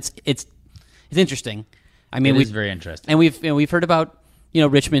said that. It's interesting. I mean, It is very interesting. and we've heard about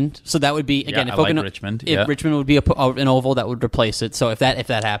Richmond. So that would be again Yeah, if I like Pocono, Richmond, If yeah. Richmond would be an oval, that would replace it. So if that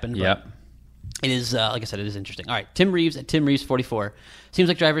happened, but Yep. it is like I said, it is interesting. All right, Tim Reeves at Tim Reeves 44. Seems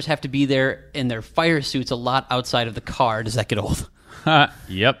like drivers have to be there in their fire suits a lot outside of the car. Does that get old?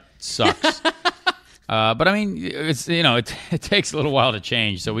 Yep. Sucks. But I mean, it's it takes a little while to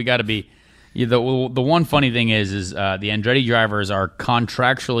change. So we got to be. The one funny thing is the Andretti drivers are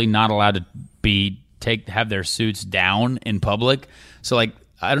contractually not allowed to have their suits down in public. So like,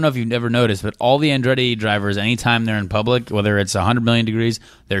 I don't know if you've ever noticed, but all the Andretti drivers, anytime they're in public, whether it's 100 million degrees,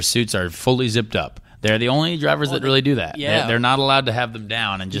 their suits are fully zipped up. They're the only drivers that really do that. Yeah. They're not allowed to have them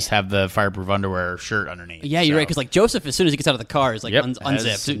down and just have the fireproof underwear or shirt underneath. Yeah, you're right. Because like Joseph, as soon as he gets out of the car, is like Yep,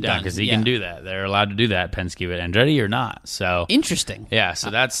 unzipped, done. because he can do that. They're allowed to do that. Penske at Andretti or not. So Interesting. yeah,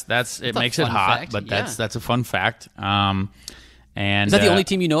 so that's it a makes it fun hot, fact. but Yeah. that's a fun fact. And Is that the only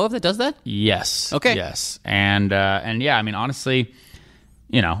team you know of that does that? Yes. Okay. Yes, and yeah, I mean honestly,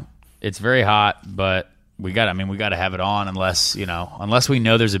 it's very hot, but we got to have it on unless we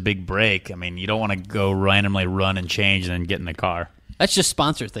know there's a big break. I mean, you don't want to go randomly run and change and then get in the car. That's just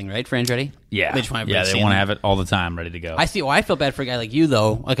sponsor thing, right, for Andretti? Yeah, They just want they want to have it all the time ready to go. I see. Well, I feel bad for a guy like you,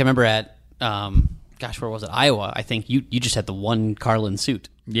 though. Like I remember at, where was it? Iowa. I think you just had the one Carlin suit.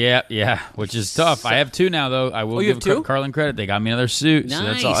 Yeah, which is tough. I have 2 now, though. I will you give have 2? Carlin credit. They got me another suit, so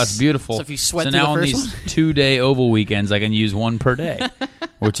Nice. that's beautiful. So if you sweat so through now the on first these one? 2-day oval weekends, I can use 1 per day,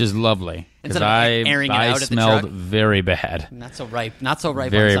 which is lovely. because Instead of airing it I out at the smelled truck? very bad. Not so ripe on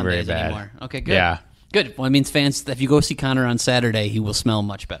Very, Sundays very bad. anymore. Okay, good. Yeah. Good. Well, it means fans, if you go see Connor on Saturday, he will smell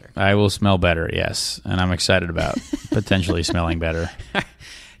much better. I will smell better, yes, and I'm excited about potentially smelling better.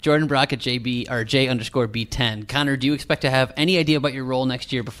 Jordan Brock at J_B10. Connor, do you expect to have any idea about your role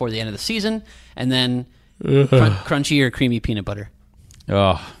next year before the end of the season? And then crunchy or creamy peanut butter?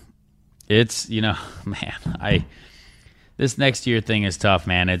 Oh, it's man, this next year thing is tough,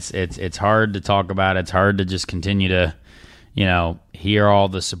 man. It's hard to talk about. It's hard to just continue to hear all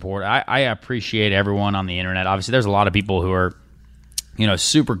the support. I appreciate everyone on the internet. Obviously, there's a lot of people who are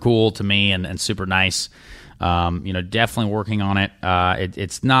super cool to me and super nice. Definitely working on it.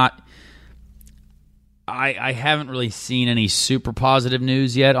 It's not. I haven't really seen any super positive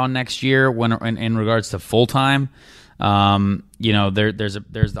news yet on next year when in regards to full time.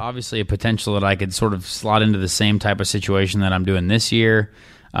 There's obviously a potential that I could sort of slot into the same type of situation that I'm doing this year.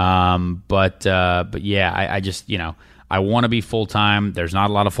 But yeah, I just I want to be full time. There's not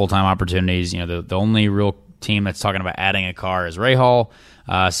a lot of full time opportunities. The only real team that's talking about adding a car is Rahal.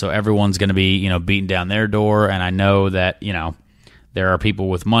 So everyone's going to be, beating down their door. And I know that, there are people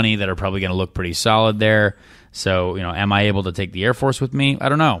with money that are probably going to look pretty solid there. So, am I able to take the Air Force with me? I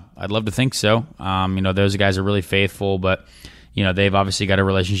don't know. I'd love to think so. Those guys are really faithful, but, they've obviously got a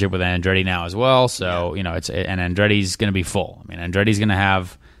relationship with Andretti now as well. So, and Andretti's going to be full. I mean, Andretti's going to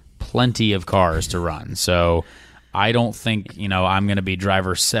have plenty of cars to run. So I don't think, I'm going to be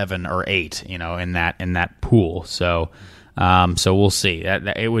driver 7 or 8, in that pool. So we'll see.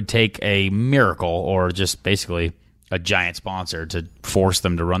 That it would take a miracle or just basically a giant sponsor to force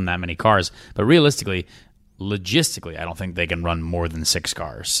them to run that many cars. But realistically, logistically, I don't think they can run more than 6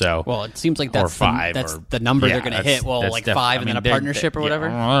 cars. So, well, it seems like that's 5. That's the number they're going to hit. Well, like 5 and then a partnership or whatever.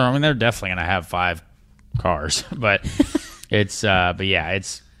 I mean, they're definitely going to have 5 cars, but it's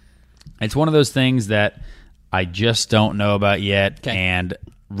one of those things that I just don't know about yet. Okay. And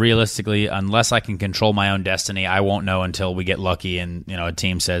realistically, unless I can control my own destiny, I won't know until we get lucky and a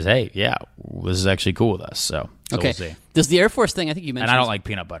team says, "Hey, yeah, this is actually cool with us." So okay. We'll see. Does the Air Force thing? I think you mentioned. And I don't like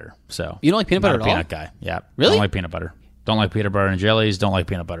peanut butter. So you don't like peanut butter not at a all? peanut guy. Yeah, Really? Don't like peanut butter. Don't like peanut butter and jellies. Don't like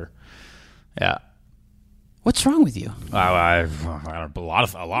peanut butter. Yeah. What's wrong with you? I a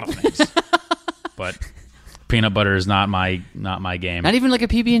lot of things, but peanut butter is not my game. Not even like a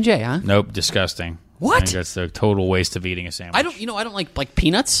PB&J, huh? Nope, disgusting. What? I think that's a total waste of eating a sandwich. I don't like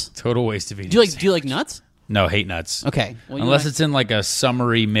peanuts. Total waste of eating. Do you like nuts? No, hate nuts. Okay. Well, unless it's in like a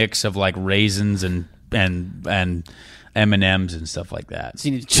summery mix of like raisins and M&Ms and stuff like that. So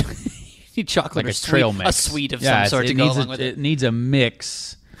you need chocolate Like or a trail mix. A sweet of some sort to go along with it. It needs a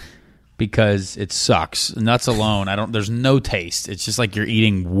mix because it sucks. Nuts alone, there's no taste. It's just like you're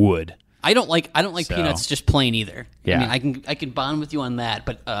eating wood. I don't like peanuts just plain either. Yeah. I mean, I can bond with you on that,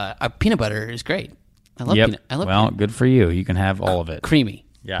 but peanut butter is great. I love Yep. peanut. I love well, peanut. good for you. You can have all of it. Creamy.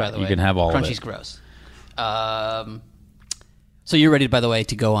 Yeah, by the you way. can have all of Crunchy's it. gross. So you're ready, by the way,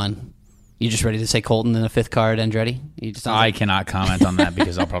 to go on. You're just ready to say Colton in a 5th car at Andretti? You just I cannot comment on that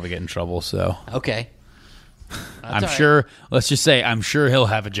because I'll probably get in trouble. So okay. I'm sure. Let's just say I'm sure he'll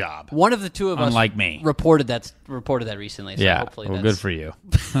have a job. One of the two of us, Unlike me, reported that recently. So yeah. hopefully Well, that's good for you.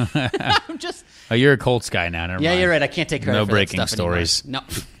 I'm just. Oh, you're a Colts guy now. Never Yeah, mind. you're right. I can't take credit No for breaking that stuff anymore. stories. No.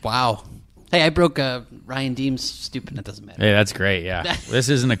 Wow. Hey, I broke Ryan Deem's stupid. That doesn't matter. Hey, that's great. Yeah, this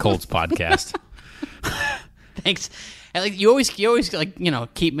isn't a Colts podcast. Thanks. And, like, you always like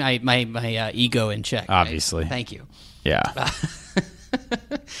keep my ego in check. right? Obviously. Thank you. Yeah. All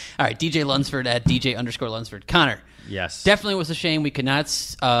right, DJ Lunsford at DJ_Lunsford. Connor. Yes. Definitely was a shame we could not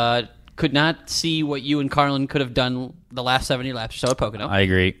see what you and Carlin could have done the last 70 laps or so at Pocono. I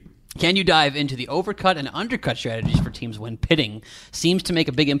agree. Can you dive into the overcut and undercut strategies for teams when pitting seems to make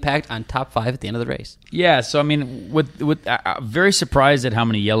a big impact on top 5 at the end of the race? Yeah. So I mean, with very surprised at how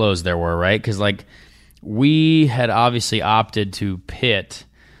many yellows there were, right? Because like we had obviously opted to pit,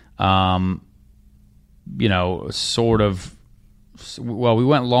 sort of. Well, we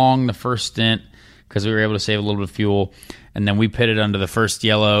went long the first stint because we were able to save a little bit of fuel, and then we pitted under the first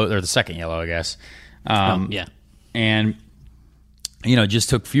yellow or the second yellow, I guess. Yeah. And just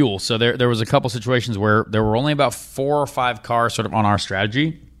took fuel. So there was a couple situations where there were only about 4 or 5 cars sort of on our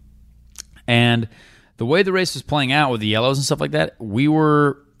strategy, and the way the race was playing out with the yellows and stuff like that, we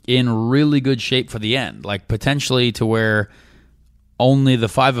were in really good shape for the end, like potentially to where only the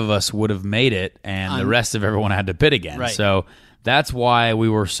 5 of us would have made it and the rest of everyone had to pit again. Right. So that's why we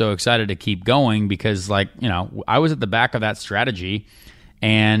were so excited to keep going, because like, I was at the back of that strategy,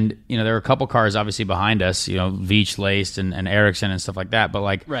 and there were a couple cars obviously behind us, Veach, Laced and Ericsson and stuff like that, but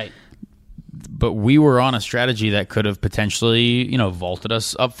like Right. But we were on a strategy that could have potentially, vaulted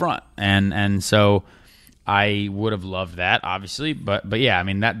us up front. And so I would have loved that, obviously. But yeah, I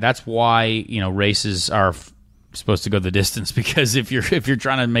mean, that's why, races are supposed to go the distance, because if you're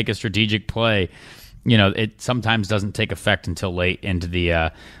trying to make a strategic play, it sometimes doesn't take effect until late into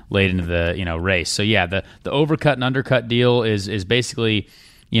the race. So yeah, the overcut and undercut deal is basically,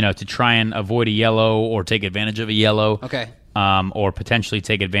 to try and avoid a yellow or take advantage of a yellow. Okay. Or potentially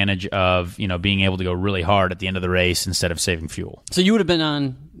take advantage of, being able to go really hard at the end of the race instead of saving fuel. So you would have been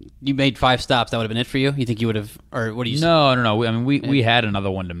on. You made 5 stops. That would have been it for you. You think you would have, or what do you? No. I mean, we had another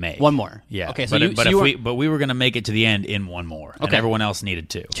one to make. One more. Yeah. Okay. So we were going to make it to the end in one more, and everyone else needed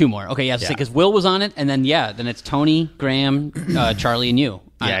 2. 2 more. Okay. Yeah. Because Will was on it, and then then it's Tony, Graham, Charlie, and you.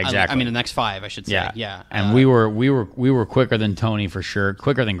 Yeah, exactly. I mean, the next 5, I should say. Yeah. And we were quicker than Tony for sure,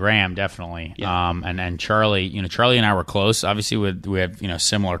 quicker than Graham definitely. Yeah. And Charlie, Charlie and I were close. Obviously, we have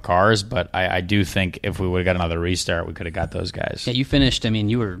similar cars, but I do think if we would have got another restart, we could have got those guys. Yeah. You finished. I mean,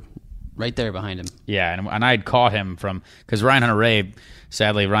 you were right there behind him. Yeah, and I had caught him because Ryan Hunter-Reay,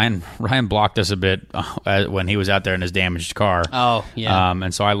 sadly, Ryan blocked us a bit when he was out there in his damaged car. Oh, yeah.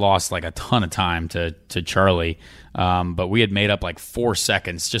 And so I lost like a ton of time to Charlie. But we had made up like 4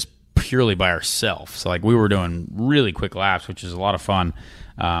 seconds just purely by ourselves. So like we were doing really quick laps, which is a lot of fun.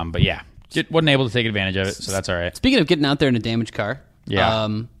 But yeah, wasn't able to take advantage of it, so that's all right. Speaking of getting out there in a damaged car. Yeah.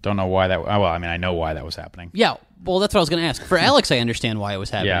 Don't know why that. Well, I mean, I know why that was happening. Yeah. Well, that's what I was going to ask. For Alex, I understand why it was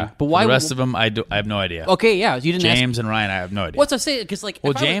happening. Yeah. But why For the rest of them, I have no idea. Okay. Yeah. You didn't ask. James and Ryan, I have no idea. What's I say? Because like,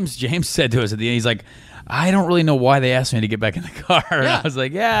 well, James said to us at the end, he's like, I don't really know why they asked me to get back in the car. And I was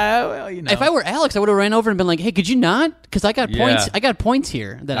like, yeah, well, If I were Alex, I would have ran over and been like, hey, could you not? Because I got points. I got points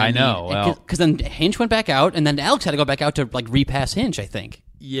here that I know. Because Well, then Hinch went back out, and then Alex had to go back out to like repass Hinch, I think.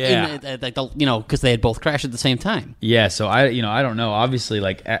 Yeah. Because they had both crashed at the same time. Yeah, so I don't know. Obviously,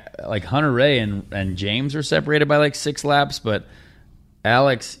 like Hunter-Reay and James are separated by like 6 laps, but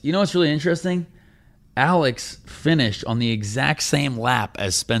Alex, what's really interesting? Alex finished on the exact same lap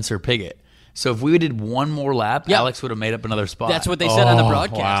as Spencer Piggott. So if we did one more lap, Alex would have made up another spot. That's what they said on the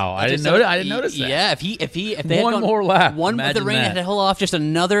broadcast. Wow, I didn't notice that. Yeah, if they had one more lap, one with the rain had to hold off just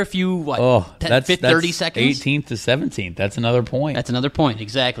another few 30 seconds, 18th to 17th. That's another point. That's another point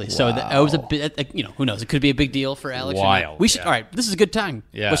exactly. Wow. So that was a bit. Who knows? It could be a big deal for Alex. Wild. We should. All right, this is a good time.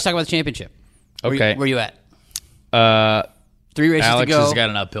 Yeah. Let's talk about the championship. Okay, where you at? 3 races Alex to go. has got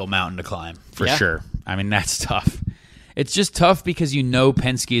an uphill mountain to climb for Yeah. sure. I mean, that's tough. It's just tough because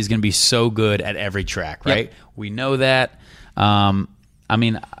Penske is going to be so good at every track, right? Yep. We know that. I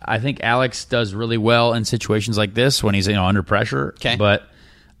mean, I think Alex does really well in situations like this when he's under pressure. Okay. But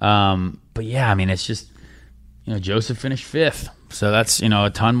yeah, I mean, it's just Joseph finished 5th, so that's a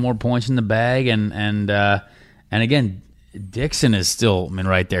ton more points in the bag, and again, Dixon is still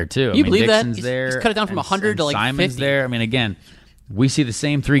right there too. You believe Dixon's that? there. He's cut it down from 100 to like Simon's 50. there. I mean, again, we see the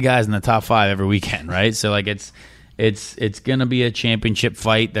same 3 guys in the top 5 every weekend, right? So like it's going to be a championship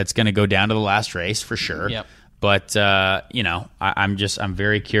fight that's going to go down to the last race for sure. Yep. But I'm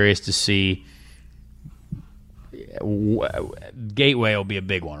very curious to see. Gateway will be a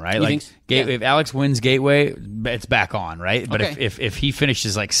big one, right? You think? Gateway. Yeah. If Alex wins Gateway, it's back on, right? But Okay. if he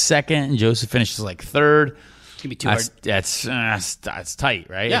finishes like 2nd and Joseph finishes like 3rd, It's gonna be too hard. that's tight,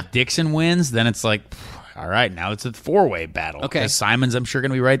 right? Yeah. If Dixon wins, then it's like, all right, now it's a 4-way battle. Okay. 'Cause Simon's, I'm sure, going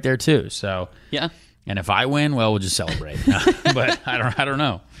to be right there too. So Yeah. and if I win, well, we'll just celebrate. But I don't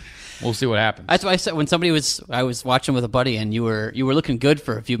know. We'll see what happens. That's why I said when I was watching with a buddy and you were looking good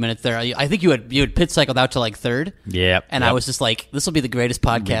for a few minutes there. I think you had pit cycled out to like 3rd. Yep. And I was just like, this will be the greatest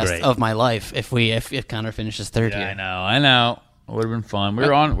podcast great. of my life if Connor finishes 3rd Yeah, here. I know. It would have been fun. We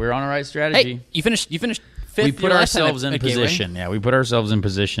were on the right strategy. Hey, you finished 5th. We put your last time ourselves in at Gateway. position. Yeah, we put ourselves in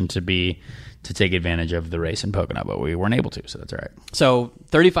position to take advantage of the race in Pocono, but we weren't able to, so that's all right. So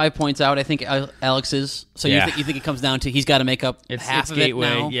 35 points out, I think Alex is. So Yeah. you think it comes down to he's got to make up half of Gateway.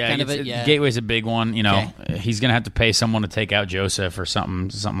 it now? Yeah, kind of it. Yeah. Gateway's a big one. Okay. He's going to have to pay someone to take out Joseph or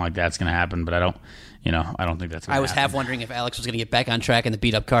something like that's going to happen. But I don't think that's. Gonna I was happen. half wondering if Alex was going to get back on track in the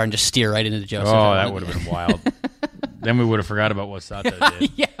beat up car and just steer right into Joseph. Oh, that would have been wild. Then we would have forgot about what Sato did.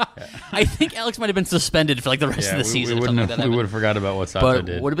 Yeah, I think Alex might have been suspended for like the rest of the season. We or something like that. would have forgot about what Sato But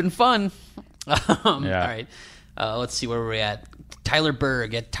did. would have been fun. Yeah. All right. Let's see where we're at. Tyler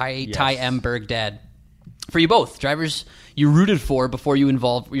Berg at Ty M. Berg Dad. For you both, drivers you rooted for before you're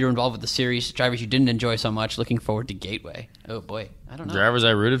involved with the series, drivers you didn't enjoy so much. Looking forward to Gateway. Oh boy, I don't know. Drivers I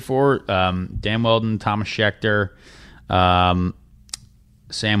rooted for: Dan Weldon, Thomas Scheckter, Sam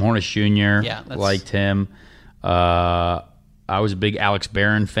Hornish Jr. Yeah, liked him. I was a big Alex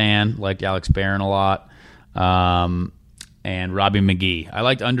Barron fan. Liked Alex Barron a lot. And Robbie McGee. I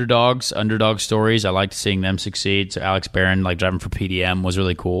liked underdog stories. I liked seeing them succeed. So Alex Barron, like driving for PDM, was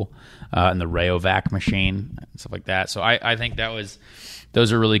really cool. And the Rayovac machine and stuff like that. So I think those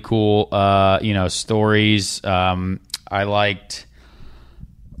are really cool, stories. I liked,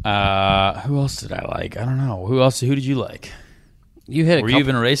 who else did I like? I don't know. Who did you like? You hit a Were couple. you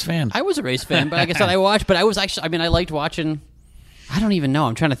even a race fan? I was a race fan, but like I said, I watched. But I was actually, I liked watching. I don't even know.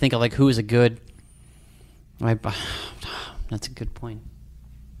 I'm trying to think of like who was a good. That's a good point.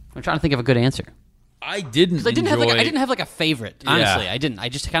 I'm trying to think of a good answer. I didn't have like a favorite. Honestly, I didn't. I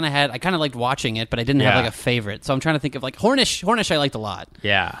just kind of liked watching it, but I didn't have like a favorite. So I'm trying to think of like Hornish. I liked a lot.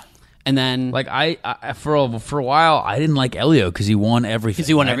 Yeah. And then like I for a while I didn't like Elio because he won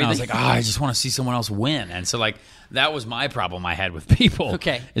everything. And I was like, I just want to see someone else win. And so like that was my problem I had with people.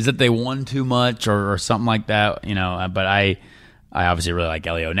 Okay. Is that they won too much or something like that, But I obviously really like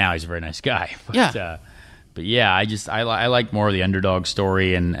Elio now. He's a very nice guy. But, yeah. But yeah, I like more of the underdog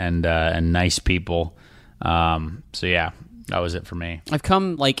story and nice people. So yeah, that was it for me. I've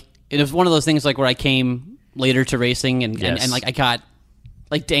come like it was one of those things like where I came later to racing and like I got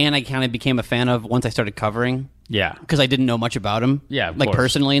like Dan. I kind of became a fan of once I started covering. Yeah, because I didn't know much about him. Yeah, of like course.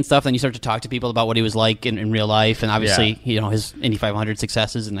 Personally and stuff. Then you start to talk to people about what he was like in real life, and obviously his Indy 500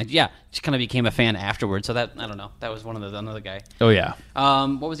 successes, and just kind of became a fan afterwards. So that I don't know. That was another guy. Oh yeah.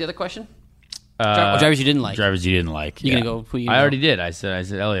 What was the other question? Drivers you didn't like. Drivers you didn't like. You gonna go? Who you? I already did. I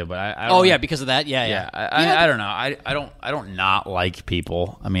said Elliot, but I don't know. Because of that. Yeah. I don't know. I don't not like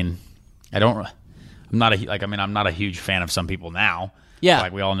people. I mean, I'm not a huge fan of some people now. Yeah.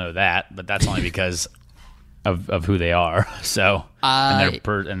 Like we all know that, but that's only because of who they are. So and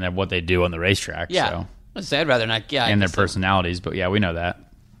and what they do on the racetrack. Yeah. So. I'd rather not. Yeah. And their personalities, but yeah, we know that.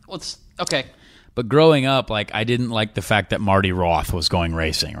 Well, it's okay. But growing up, like I didn't like the fact that Marty Roth was going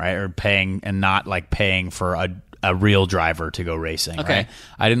racing, right? Or paying for a real driver to go racing. Okay. Right?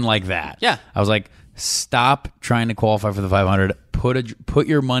 I didn't like that. Yeah. I was like, stop trying to qualify for the 500. Put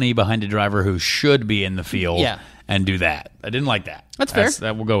your money behind a driver who should be in the field. Yeah. And do that. I didn't like that. That's fair.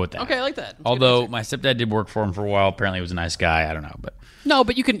 That we'll go with that. Okay, I like that. That's although my stepdad did work for him for a while. Apparently, he was a nice guy. I don't know, but. No,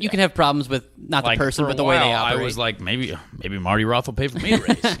 but you can have problems with not the person, but the way they operate. I was like, maybe Marty Roth will pay for me to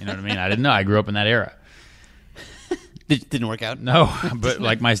race. You know what I mean? I didn't know. I grew up in that era. Didn't work out. No, but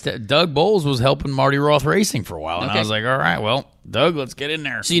like Doug Bowles was helping Marty Roth racing for a while, and I was like, all right, well, Doug, let's get in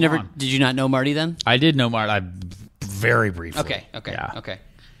there. So did you not know Marty then? I did know Marty, very briefly. Okay. Yeah. Okay.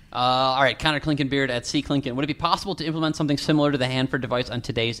 All right, Connor Klinkenbeard at C. Klinken. Would it be possible to implement something similar to the Hanford device on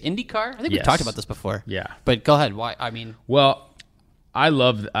today's IndyCar? I think we've talked about this before. Yeah. But go ahead. Why? I mean... Well,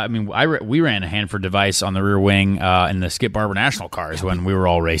 we ran a Hanford device on the rear wing in the Skip Barber National cars when we were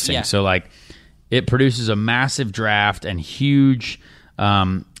all racing. Yeah. So, like, it produces a massive draft and huge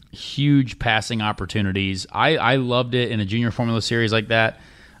passing opportunities. I loved it in a junior Formula Series like that.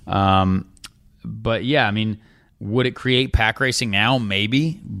 But, yeah, I mean... Would it create pack racing now?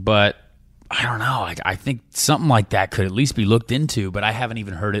 Maybe, but I don't know. I think something like that could at least be looked into, but I haven't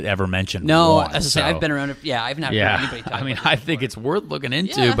even heard it ever mentioned. No, once, as I say, I've been around. Yeah, I've not heard anybody talk about I it think before. it's worth looking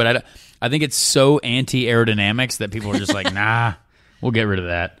into, but I think it's so anti-aerodynamics that people are just like, nah, we'll get rid of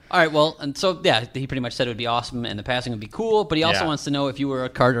that. All right, well, and so, yeah, he pretty much said it would be awesome and the passing would be cool, but he also wants to know if you were a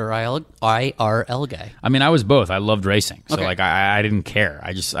kart or IRL guy. I mean, I was both. I loved racing. So, Okay. like, I didn't care.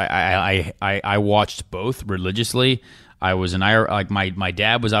 I watched both religiously. I was an IRL, like, my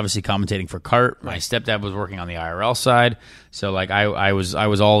dad was obviously commentating for kart. My stepdad was working on the IRL side. So, like, I was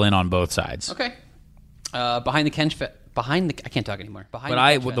all in on both sides. Okay. Behind the I can't talk anymore.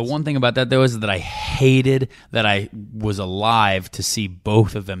 The one thing about that though is that I hated that I was alive to see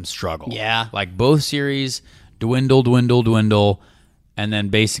both of them struggle. Yeah. Like both series dwindle, and then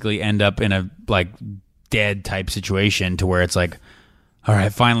basically end up in a like dead type situation to where it's like, all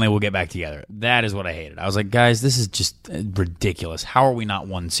right, finally we'll get back together. That is what I hated. I was like, guys, this is just ridiculous. How are we not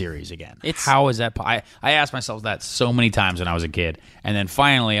one series again? How is that? I asked myself that so many times when I was a kid, and then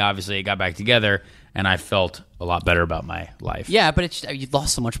finally, obviously, it got back together. And I felt a lot better about my life. Yeah, but you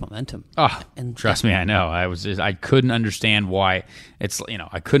lost so much momentum. Oh, and trust me, I know. I couldn't understand why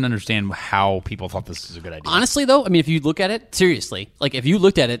I couldn't understand how people thought this was a good idea. Honestly, though, I mean, if you look at it seriously, like if you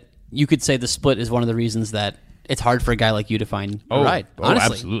looked at it, you could say the split is one of the reasons that it's hard for a guy like you to find a ride.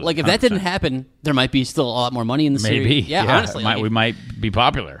 Honestly, absolutely, like if that 100%. didn't happen, there might be still a lot more money in the Maybe, series. Yeah, honestly, we might be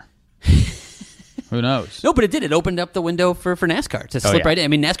popular. Who knows? No, but it did. It opened up the window for NASCAR to slip yeah. right in. I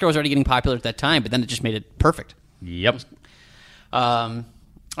mean, NASCAR was already getting popular at that time, but then it just made it perfect. Yep. All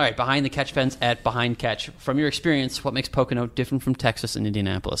right, behind the catch fence at Behind Catch. From your experience, what makes Pocono different from Texas and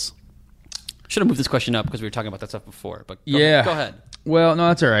Indianapolis? Should have moved this question up because we were talking about that stuff before. But go ahead. Well, no,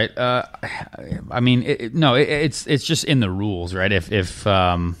 that's all right. I mean, it's just in the rules, right? If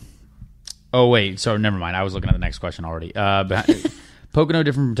oh wait, so never mind. I was looking at the next question already. Pocono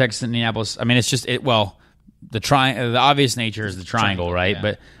different from Texas and Indianapolis. I mean, it's just the obvious nature is the triangle, right?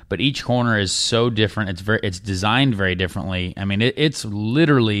 yeah. But each corner is so different. It's designed very differently. I mean, it's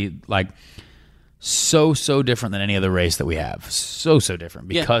literally like so different than any other race that we have. So different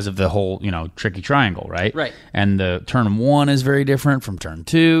because of the whole, tricky triangle, right? Right. And the turn 1 is very different from turn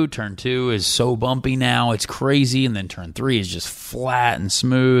 2. Turn 2 is so bumpy now, it's crazy, and then turn 3 is just flat and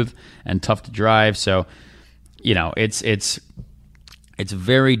smooth and tough to drive. So, it's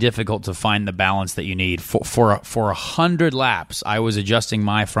very difficult to find the balance that you need. For 100 laps, I was adjusting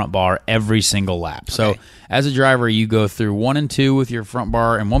my front bar every single lap. Okay. So as a driver, you go through 1 and 2 with your front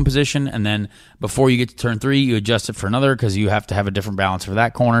bar in one position, and then before you get to turn 3, you adjust it for another because you have to have a different balance for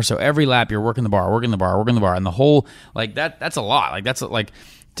that corner. So every lap, you're working the bar, and the whole that's a lot. Like that's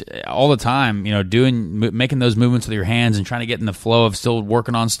all the time, making those movements with your hands and trying to get in the flow of still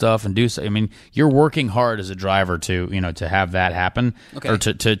working on stuff and do so. I mean, you're working hard as a driver to have that happen or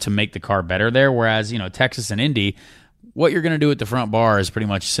to make the car better there. Whereas, Texas and Indy, what you're going to do at the front bar is pretty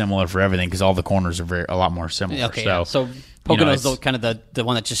much similar for everything because all the corners are a lot more similar. Okay, so Pocono's kind of the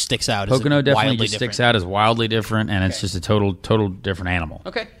one that just sticks out. Pocono definitely just sticks out as wildly different, and it's just a total different animal.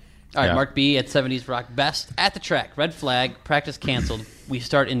 Okay. All right, Mark B. at 70s Rock. Best at the track. Red flag. Practice canceled. We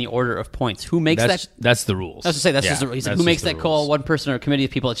start in the order of points. Who makes that? That's the rules. I was going to say, he said, who makes that call? One person or a committee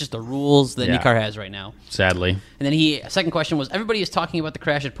of people? It's just the rules that IndyCar has right now. Sadly. And then second question was, everybody is talking about the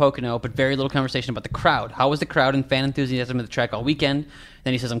crash at Pocono, but very little conversation about the crowd. How was the crowd and fan enthusiasm at the track all weekend?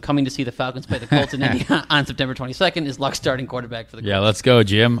 Then he says, I'm coming to see the Falcons play the Colts in Indy on September 22nd. Is Luck starting quarterback for the Colts? Yeah, let's go,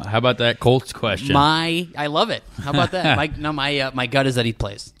 Jim. How about that Colts question? I love it. How about that? My gut is that he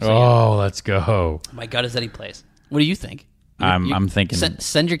plays. So, let's go. My gut is that he plays. What do you think? I'm thinking.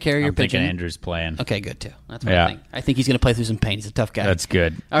 Send your carrier I'm pigeon. Thinking Andrew's playing. Okay, good too. That's what I think. I think he's going to play through some pain. He's a tough guy. That's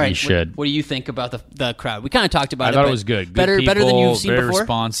good. All right, he should. What do you think about the crowd? We kind of talked about it. I thought it was good. Better people, than you've seen very before.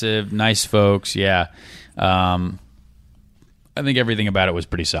 Responsive, nice folks. Yeah. I think everything about it was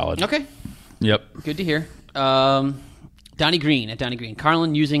pretty solid. Okay. Yep. Good to hear. Donnie Green at Donnie Green.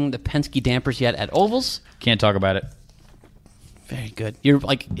 Carlin using the Penske dampers yet at ovals? Can't talk about it. Very good. You're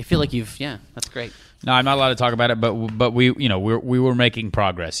like, I feel like that's great. No, I'm not allowed to talk about it, but we were making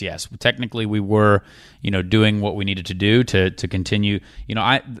progress. Yes, technically we were, doing what we needed to do to continue.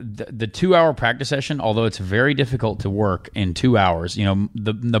 The 2-hour practice session, although it's very difficult to work in 2 hours.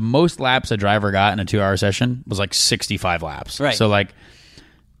 The most laps a driver got in a 2-hour session was like 65 laps. Right. So like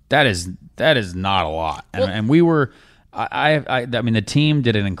that is not a lot, and we were. I mean, the team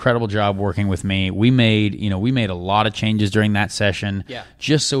did an incredible job working with me. We made a lot of changes during that session,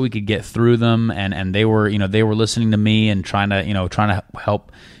 just so we could get through them. And they were listening to me and trying to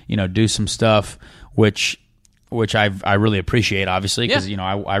help, do some stuff, which I really appreciate, obviously, because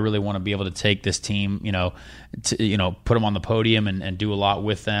I really want to be able to take this team, to put them on the podium and do a lot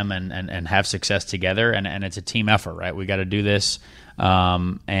with them and have success together. And it's a team effort, right? We got to do this.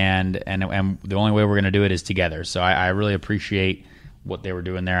 And the only way we're going to do it is together. So I really appreciate what they were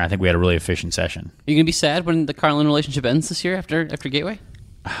doing there. I think we had a really efficient session. Are you going to be sad when the Carlin relationship ends this year after Gateway?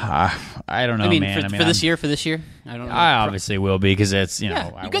 I don't know, man. For this year, I don't know. I obviously will be because it's, you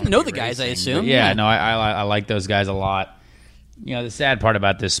got to know the guys, I assume. No, I like those guys a lot. The sad part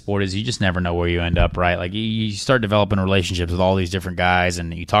about this sport is you just never know where you end up, right? Like you start developing relationships with all these different guys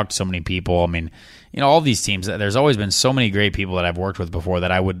and you talk to so many people. I mean, all these teams, there's always been so many great people that I've worked with before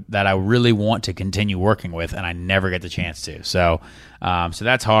that I really want to continue working with, and I never get the chance to. So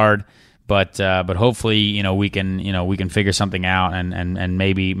that's hard. But hopefully, we can figure something out and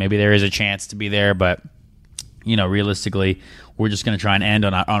maybe there is a chance to be there. But, realistically, we're just going to try and end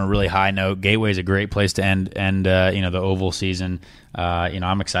on a really high note. Gateway is a great place to end the oval season.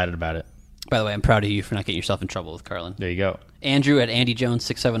 I'm excited about it. By the way, I'm proud of you for not getting yourself in trouble with Carlin. There you go. Andrew at Andy Jones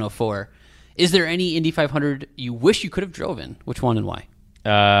 6704. Is there any Indy 500 you wish you could have drove in? Which one and why?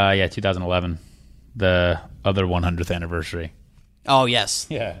 2011, the other 100th anniversary. Oh, yes.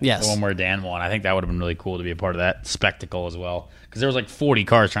 Yeah. Yes. The one where Dan won. I think that would have been really cool to be a part of that spectacle as well. Because there was like 40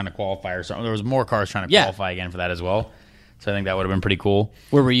 cars trying to qualify or something. There was more cars trying to qualify again for that as well. So I think that would have been pretty cool.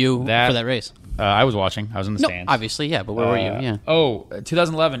 Where were you for that race? I was watching. I was in the stands. Obviously, yeah. But where were you? Yeah.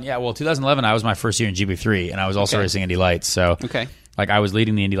 2011. Yeah, well, 2011, I was my first year in GB3, and I was also racing Indy Lights. So, okay. I was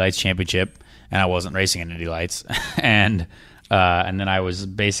leading the Indy Lights Championship, and I wasn't racing in Indy Lights, and then I was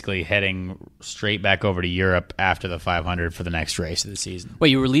basically heading straight back over to Europe after the 500 for the next race of the season. Wait,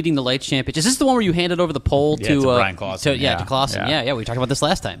 you were leading the Lights Championship. Is this the one where you handed over the pole to Brian Clausen? To Clausen. Yeah. We talked about this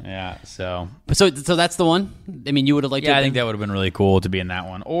last time. Yeah, so that's the one. I mean, you would have liked. Yeah, I think that would have been really cool to be in that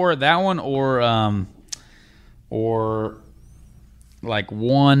one, or like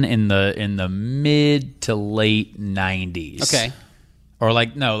one in the mid to late 90s. Okay. Or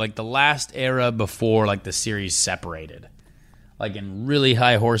like the last era before like the series separated. Like in really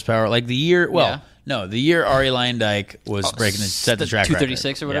high horsepower, like the year. Well, no, the year Arie Luyendyk was set the track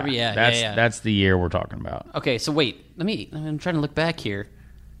 236 record. or whatever. Yeah, that's the year we're talking about. Okay, so wait, I'm trying to look back here.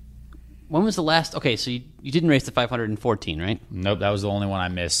 When was the last? Okay, so you didn't race the 514, right? Nope, that was the only one I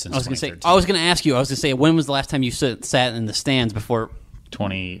missed since 2013. I was going to ask you. I was going to say, when was the last time you sat in the stands before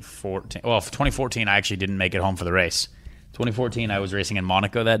 2014? Well, for 2014, I actually didn't make it home for the race. 2014, I was racing in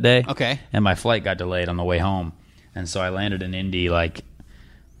Monaco that day. Okay, and my flight got delayed on the way home. And so I landed in Indy like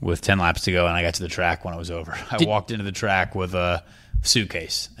with 10 laps to go, and I got to the track when it was over. I walked into the track with a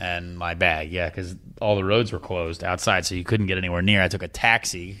suitcase and my bag, because all the roads were closed outside, so you couldn't get anywhere near. I took a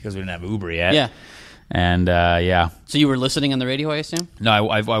taxi because we didn't have Uber yet. Yeah. And, So you were listening on the radio, I assume? No,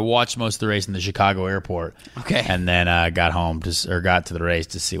 I watched most of the race in the Chicago airport. Okay. And then got home, got to the race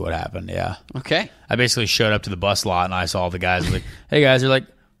to see what happened, yeah. Okay. I basically showed up to the bus lot, and I saw the guys like, hey, guys, they're like,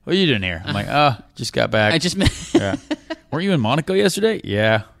 what are you doing here? I'm like, just got back. I just yeah. Weren't you in Monaco yesterday?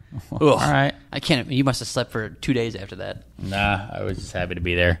 Yeah. All right. I can't. You must have slept for 2 days after that. Nah, I was just happy to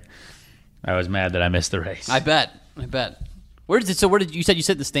be there. I was mad that I missed the race. I bet. Where did you said you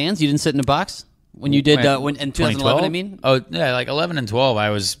sit in the stands? You didn't sit in the box when you did in 2011? I mean, oh yeah, like 11 and 12. I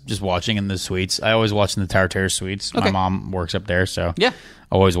was just watching in the suites. I always watch in the Tower Terrace suites. Okay. My mom works up there, so yeah,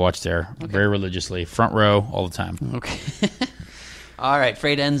 I always watch there very religiously, front row all the time. Okay. All right,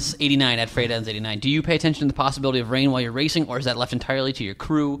 Freight Ends 89 at Freight Ends 89. Do you pay attention to the possibility of rain while you're racing, or is that left entirely to your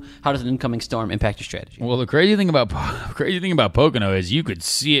crew? How does an incoming storm impact your strategy? Well, the crazy thing about Pocono is you could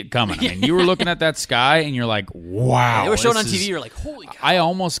see it coming. I mean, you were looking at that sky and you're like, wow. They were showing on TV. You're like, holy cow. I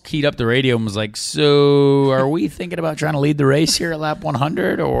almost keyed up the radio and was like, so are we thinking about trying to lead the race here at lap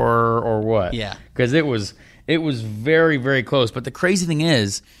 100 or what? Yeah. Because it was very, very close. But the crazy thing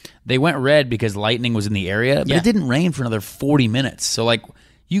is, they went red because lightning was in the area, but it didn't rain for another 40 minutes. So, like,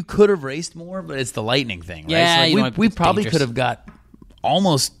 you could have raced more, but it's the lightning thing, right? Yeah, so, like, we probably could have got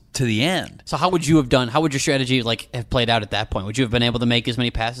almost to the end. So how would you have done? How would your strategy have played out at that point? Would you have been able to make as many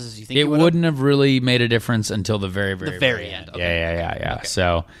passes as you think? It wouldn't have really made a difference until the very, very end. Okay. Yeah. Okay.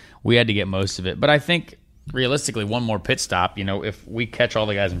 So we had to get most of it. But I think realistically, one more pit stop, if we catch all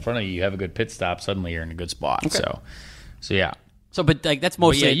the guys in front of you, you have a good pit stop, suddenly you're in a good spot. Okay. So yeah. So, but that's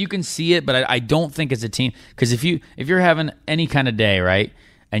mostly. Yeah, you can see it, but I don't think it's a team, because if you're having any kind of day, right,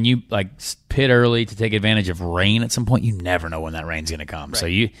 and you pit early to take advantage of rain at some point, you never know when that rain's going to come. Right. So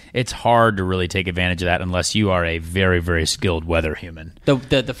it's hard to really take advantage of that unless you are a very, very skilled weather human.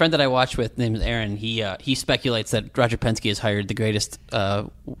 The friend that I watched with, named Aaron, he speculates that Roger Penske has hired the greatest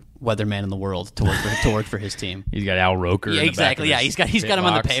weatherman in the world to work for his team. He's got Al Roker. Yeah, exactly. In the back of he's got him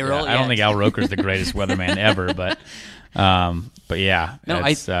on the payroll. Yeah, I don't think Al Roker's the greatest weatherman ever, but yeah. No,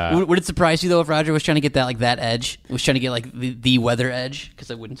 would it surprise you though if Roger was trying to get that edge? Was trying to get the weather edge? Because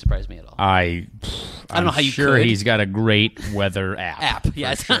that wouldn't surprise me at all. I don't know how you sure could. He's got a great weather app.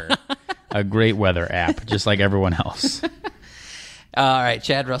 Yeah, sure. A great weather app, just like everyone else. All right,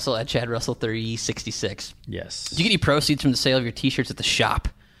 Chad Russell at Chad Russell 366. Yes. Do you get any proceeds from the sale of your T-shirts at the shop?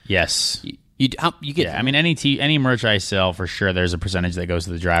 Yes. You get. Yeah, I mean any merch I sell, for sure, there's a percentage that goes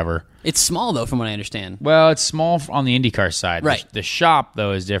to the driver. It's small though, from what I understand. Well, it's small on the IndyCar side. Right. The shop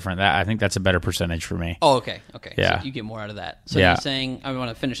though is different. I think that's a better percentage for me. Oh, okay. Yeah. So you get more out of that. So you're saying, I want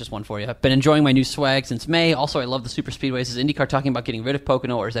to finish this one for you. I've been enjoying my new swag since May. Also, I love the super speedways. Is IndyCar talking about getting rid of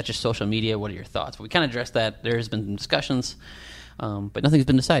Pocono, or is that just social media? What are your thoughts? We kind of addressed that. There has been some discussions, but nothing's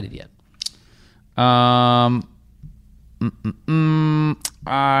been decided yet. I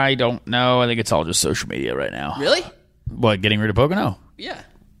don't know. I think it's all just social media right now. Really? What, getting rid of Pocono? Yeah.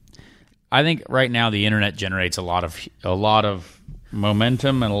 I think right now the internet generates a lot of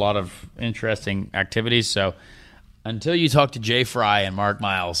momentum and a lot of interesting activities. So until you talk to Jay Fry and Mark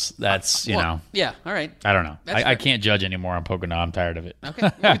Miles, that's know. Yeah. All right. I don't know. I can't judge anymore on Pocono. I'm tired of it.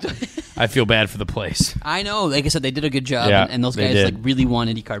 Okay. I feel bad for the place. I know. Like I said, they did a good job, Yeah, and those they guys did. really won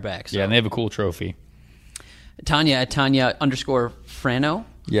IndyCar back. So. Yeah, and they have a cool trophy. Tanya at Tanya_Frano.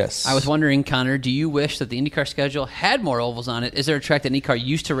 Yes. I was wondering, Connor, do you wish that the IndyCar schedule had more ovals on it? Is there a track that IndyCar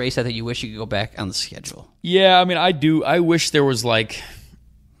used to race at that you wish you could go back on the schedule? Yeah, I mean, I do. I wish there was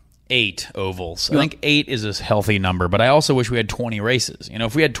 8 ovals. I think 8 is a healthy number, but I also wish we had 20 races. You know,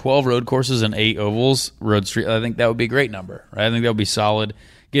 if we had 12 road courses and 8 ovals, road street, I think that would be a great number. Right? I think that would be solid.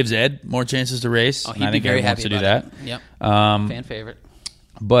 Gives Ed more chances to race. Oh, he'd and I be think very Ed wants happy to do about that. it. Yep. Fan favorite.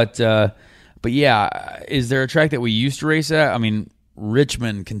 But yeah, is there a track that we used to race at? I mean,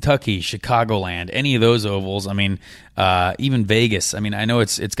 Richmond, Kentucky, Chicagoland, any of those ovals. I mean, even Vegas. I mean, I know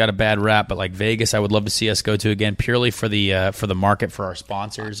it's got a bad rap, but like Vegas, I would love to see us go to again, purely for the market for our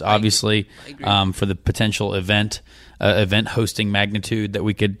sponsors, obviously, I agree. for the potential event hosting magnitude that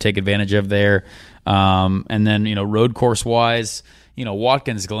we could take advantage of there, and then road course wise.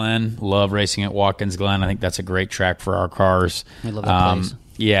 Watkins Glen, love racing at Watkins Glen. I think that's a great track for our cars. I love that place.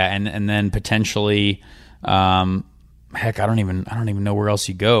 Yeah, and then potentially, heck, I don't even know where else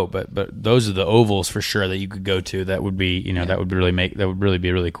you go. But those are the ovals for sure that you could go to. That would be that would really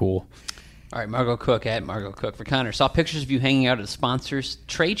be really cool. All right, Margot Cook at Margot Cook for Connor. Saw pictures of you hanging out at a sponsors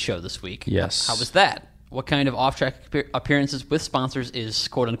trade show this week. Yes. How was that? What kind of off-track appearances with sponsors is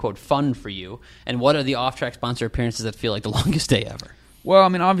quote-unquote fun for you? And what are the off-track sponsor appearances that feel like the longest day ever? Well, I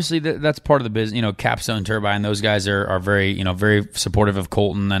mean, obviously that's part of the business. Capstone Turbine; those guys are very very supportive of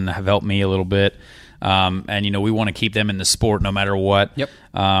Colton and have helped me a little bit. And we want to keep them in the sport no matter what. Yep.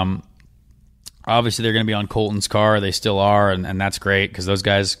 Obviously, they're going to be on Colton's car; they still are, and that's great because those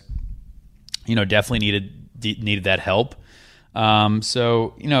guys, definitely needed that help.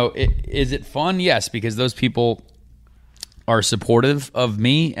 So is it fun? Yes, because those people are supportive of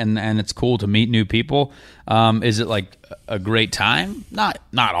me, and it's cool to meet new people. Is it like a great time? Not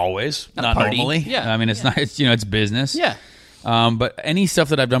always, not party. normally. Yeah. I mean, it's not. It's business. Yeah. But any stuff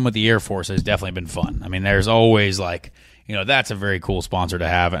that I've done with the Air Force has definitely been fun. I mean, there's always like, that's a very cool sponsor to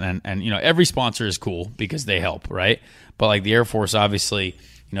have, and every sponsor is cool because they help, right? But like the Air Force, obviously.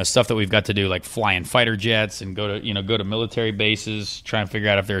 Stuff that we've got to do, like flying fighter jets and go to military bases, try and figure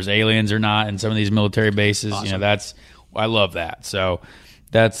out if there's aliens or not in some of these military bases. Awesome. I love that. So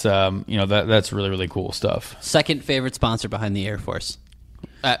that's that's really really cool stuff. Second favorite sponsor behind the Air Force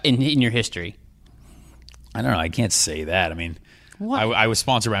in your history? I don't know. I can't say that. I mean, What? I was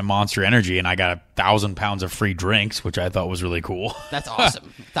sponsored by Monster Energy, and I got 1,000 pounds of free drinks, which I thought was really cool. That's awesome.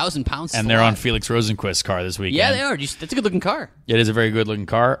 1,000 pounds. And they're on Felix Rosenquist's car this weekend. Yeah, they are. That's a good looking car. It is a very good-looking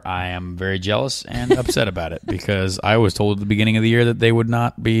car. I am very jealous and upset about it because I was told at the beginning of the year that they would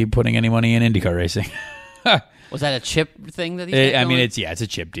not be putting any money in IndyCar racing. Was that a Chip thing that he? It's a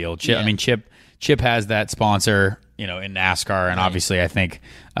Chip deal. Chip, Yeah. I mean, Chip has that sponsor, in NASCAR, and obviously, I think,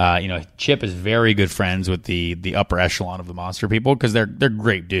 Chip is very good friends with the upper echelon of the Monster people because they're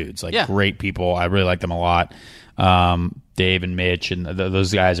great dudes, great people. I really like them a lot. Dave and Mitch and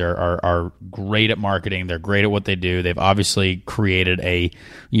those guys are great at marketing. They're great at what they do. They've obviously created a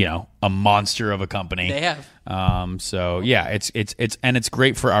monster of a company. They have. So yeah, it's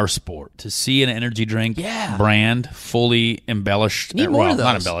great for our sport to see an energy drink Yeah. brand fully embellished. Need more of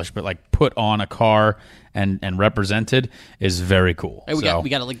Not those. embellished, but like put on a car and represented is very cool. Hey, we So-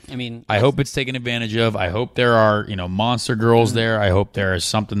 got to. I mean, I hope it's taken advantage of. I hope there are, Monster girls there. I hope there is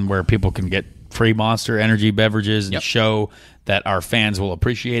something where people can get free Monster energy beverages and Yep. show that our fans will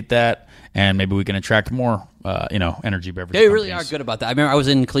appreciate that, and maybe we can attract more, energy beverages. They really are good about that. I remember I was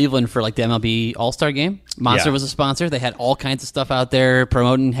in Cleveland for like the MLB All-Star game. Monster Yeah. was a sponsor. They had all kinds of stuff out there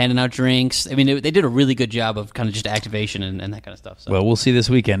promoting, handing out drinks. I mean, they did a really good job of kind of just activation and that kind of stuff. So. Well, we'll see this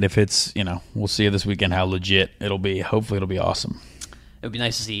weekend if it's, we'll see this weekend how legit it'll be. Hopefully it'll be awesome. It would be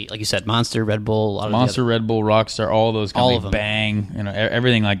nice to see, like you said, Monster, Red Bull, a lot of Monster, the Red Bull, Rockstar, all those All companies, of them. Bang,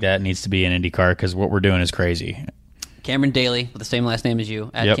 everything like that needs to be in IndyCar because what we're doing is crazy. other. Cameron Daly with the same last name as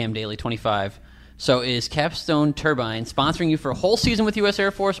you at Yep. Cam Daly 25. So is Capstone Turbine sponsoring you for a whole season with U.S. Air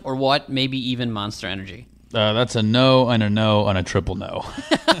Force, or what? Maybe even Monster Energy. That's a no and a triple no.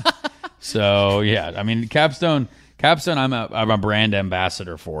 So yeah, I mean Capstone, I'm a brand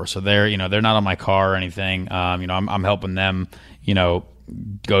ambassador for. So they're not on my car or anything. I'm helping them.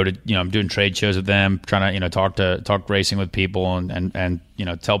 Go to I'm doing trade shows with them, trying to talk racing with people and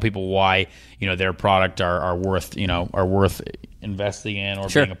tell people why their product are worth investing in or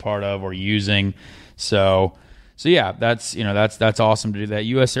Sure. being a part of or using. So yeah, that's awesome to do that.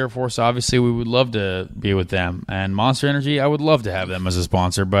 U.S. Air Force, obviously, we would love to be with them, and Monster Energy, I would love to have them as a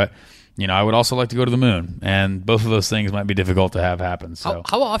sponsor, but I would also like to go to the moon, and both of those things might be difficult to have happen. So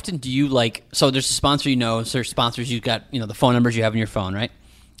How often do you so there's a sponsor so there's sponsors you've got, the phone numbers you have in your phone, right?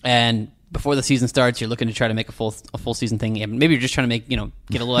 And before the season starts, you're looking to try to make a full season thing. And maybe you're just trying to make, get a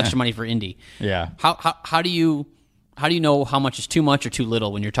little extra money for Indy. Yeah. How do you know how much is too much or too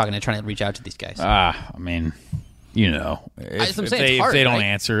little when you're trying to reach out to these guys? I mean, if I'm saying, it's they hard, don't right?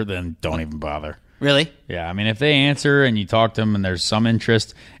 answer, then don't even bother. Really? Yeah, I mean, if they answer and you talk to them and there's some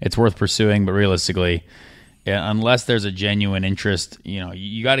interest, it's worth pursuing. But realistically, unless there's a genuine interest,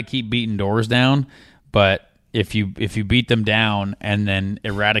 you got to keep beating doors down. But if you beat them down and then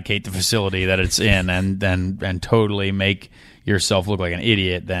eradicate the facility that it's in and totally make yourself look like an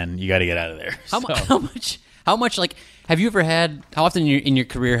idiot, then you got to get out of there. How much like have you ever had? How often in your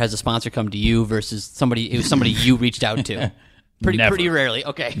career has a sponsor come to you versus somebody you reached out to? Pretty rarely.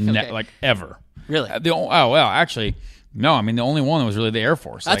 Okay. Like ever. Really? Actually, no. I mean, the only one was really the Air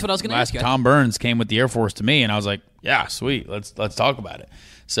Force. That's what I was going to ask you. Tom Burns came with the Air Force to me, and I was like, yeah, sweet. Let's talk about it.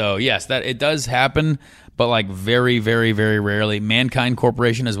 So yes, that it does happen, but like very, very, very rarely. Mankind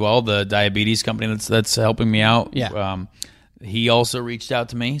Corporation as well, the diabetes company that's helping me out. Yeah. He also reached out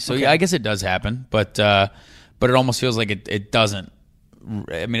to me. So yeah, I guess it does happen, but it almost feels like it doesn't.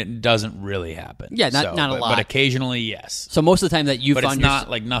 I mean, it doesn't really happen. Yeah, not a lot. But occasionally, yes. So most of the time that you've But found it's not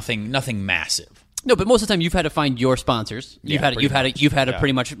like nothing massive. No, but most of the time you've had to find your sponsors. You've had to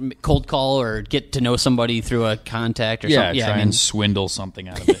pretty much cold call or get to know somebody through a contact or something. Yeah, and swindle something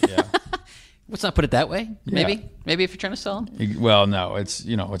out of it. Yeah. Let's not put it that way. Maybe if you're trying to sell them. Well, no, it's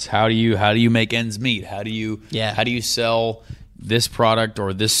how do you make ends meet? How do you sell this product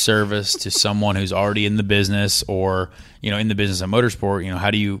or this service to someone who's already in the business or in the business of motorsport? How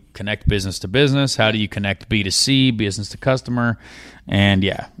do you connect business to business? How do you connect B2C, business to customer? And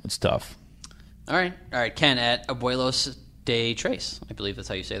yeah, it's tough. All right. Ken at Abuelos de Trace, I believe that's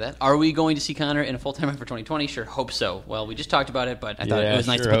how you say that. Are we going to see Connor in a full-time for 2020? Sure, hope so. Well, we just talked about it, but I thought it was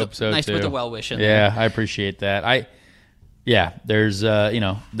nice to put the well wish in there. Yeah, I appreciate that.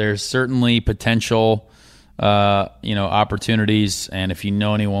 There's certainly potential opportunities, and if you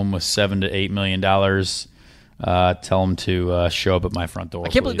know anyone with $7 to $8 million, tell them to show up at my front door. I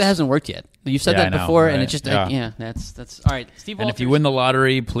can't believe that hasn't worked yet. You've said that before, right? And it's just that's all right. Steve Walters, and if you win the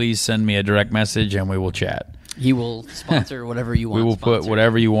lottery, please send me a direct message, and we will chat. He will sponsor whatever you want. We will put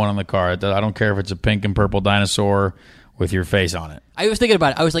whatever you want on the car. I don't care if it's a pink and purple dinosaur with your face on it. I was thinking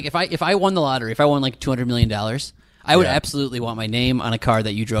about it. I was like, if I won the lottery, if I won like $200 million, I would absolutely want my name on a car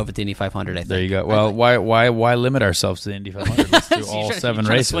that you drove at the Indy 500. I think. There you go. Well, why limit ourselves to the Indy 500? Let's do all 7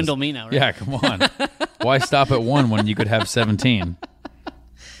 races. To swindle me now, right? Yeah, come on. Why stop at 1 when you could have 17?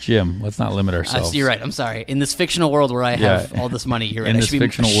 Jim, let's not limit ourselves. You're right. I'm sorry. In this fictional world where I have all this money, you're right. In this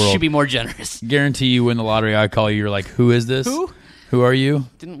fictional world, should be more generous. Guarantee you win the lottery. I call you. You're like, who is this? Who are you?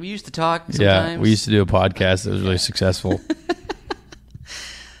 Didn't we used to talk sometimes? Yeah, we used to do a podcast that was really successful.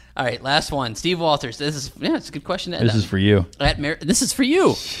 All right, last one. Steve Walters. It's a good question. This is for you. This is for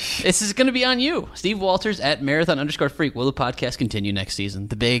you. This is going to be on you. Steve Walters at Marathon_Freak. Will the podcast continue next season?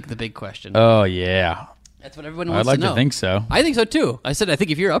 The big question. Oh yeah. That's what everyone wants to know. I'd like to think so. I think so too. I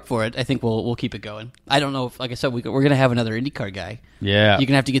think if you're up for it, I think we'll keep it going. I don't know if, like I said, we're going to have another IndyCar guy. Yeah. You're going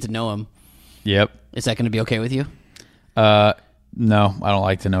to have to get to know him. Yep. Is that going to be okay with you? No, I don't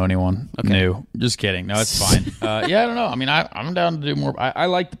like to know anyone new. Just kidding. No, it's fine. I don't know. I mean, I'm down to do more. I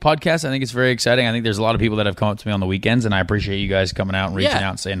like the podcast. I think it's very exciting. I think there's a lot of people that have come up to me on the weekends, and I appreciate you guys coming out and reaching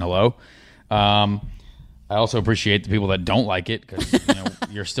out and saying hello. I also appreciate the people that don't like it because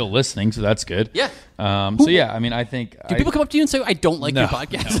you're still listening, so that's good. Yeah. I mean, I think. Do people come up to you and say, "I don't like your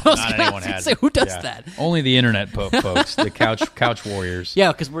podcast"? No, not anyone has. Say, who does that? Only the internet folks, the couch warriors.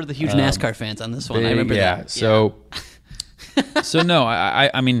 Yeah, because we're the huge NASCAR fans on this one. I remember that. So no,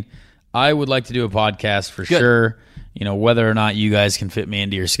 I mean, I would like to do a podcast for sure. Whether or not you guys can fit me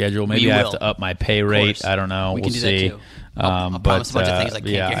into your schedule, maybe I have to up my pay rate. I don't know. We'll see. That too. I'll promise a bunch of things I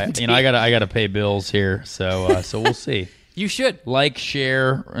can't guarantee. I got to pay bills here, so we'll see. You should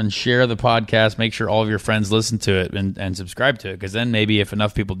share the podcast. Make sure all of your friends listen to it and subscribe to it, because then maybe if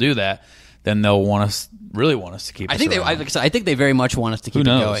enough people do that, then they'll really want us to keep. I think they very much want us to keep it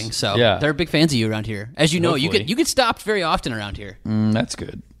going. So they're big fans of you around here. As you know, Hopefully. you get stopped very often around here. That's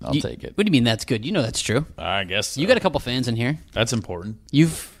good. I'll take it. What do you mean that's good? You know that's true. I guess so. You got a couple fans in here. That's important.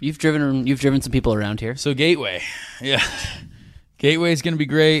 You've driven some people around here. So Gateway, Gateway is going to be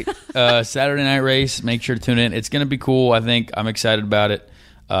great. Saturday night race. Make sure to tune in. It's going to be cool. I think I'm excited about it.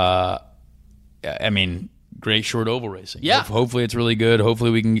 I mean, great short oval racing. Yeah. Hopefully it's really good. Hopefully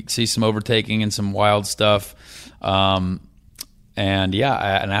we can see some overtaking and some wild stuff. And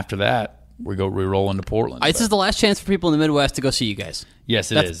after that, we roll into Portland. This is the last chance for people in the Midwest to go see you guys.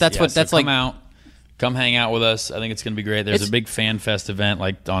 Yes, it is. Come hang out with us. I think it's going to be great. There's a big Fan Fest event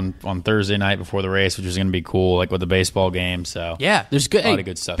on Thursday night before the race, which is going to be cool, like with the baseball game. So yeah, there's a lot of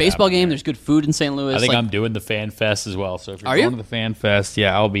good stuff. Baseball game. There's good food in St. Louis. I think I'm doing the Fan Fest as well. So if you're going to the Fan Fest,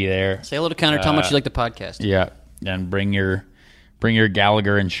 I'll be there. Say hello to Connor. Tell how much you like the podcast. Yeah, and bring your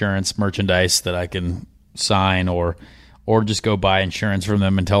Gallagher Insurance merchandise that I can sign or or just go buy insurance from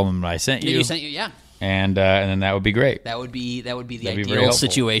them and tell them I sent you. Yeah. And then that would be great. That would be the That'd be very ideal helpful.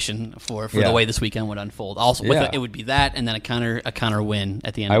 situation for Yeah. the way this weekend would unfold. Also, it would be that, and then a Connor win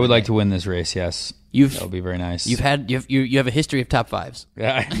at the end. I of would the like day. to win this race. Yes, You've- that would be very nice. You have a history of top fives.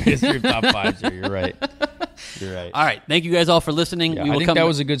 yeah, history of top fives here. You're right. You're right. All right, thank you guys all for listening. Yeah, We I will think come that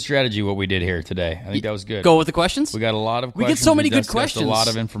was a good strategy. What we did here today. I think that was good. go with the questions. We got a lot of We questions. get so many good discussed questions. A lot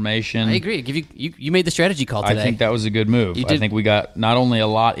of information. I agree. You made the strategy call today. I think that was a good move. You I did- think we got not only a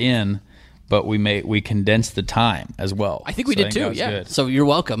lot in, but we condensed the time as well. I think we So did too. that was Yeah. good. So you're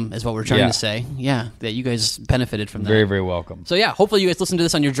welcome, is what we're trying Yeah. to say. Yeah, that you guys benefited from that. Very, very welcome. So yeah, hopefully you guys listen to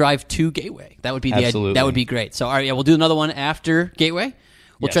this on your drive to Gateway. That would be Absolutely. that would be great. So all right, yeah, we'll do another one after Gateway.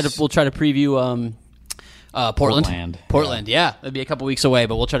 We'll Yes. try to preview Portland. Portland. Portland, yeah. That'd be a couple weeks away,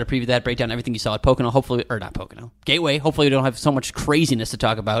 but we'll try to preview that, break down everything you saw at Pocono. Hopefully, or not Pocono, Gateway. Hopefully, we don't have so much craziness to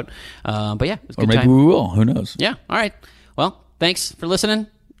talk about. But yeah, it was a Or good maybe time. we will. Who knows? Yeah. All right. Well, thanks for listening.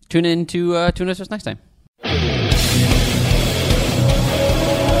 Tune in to us next time.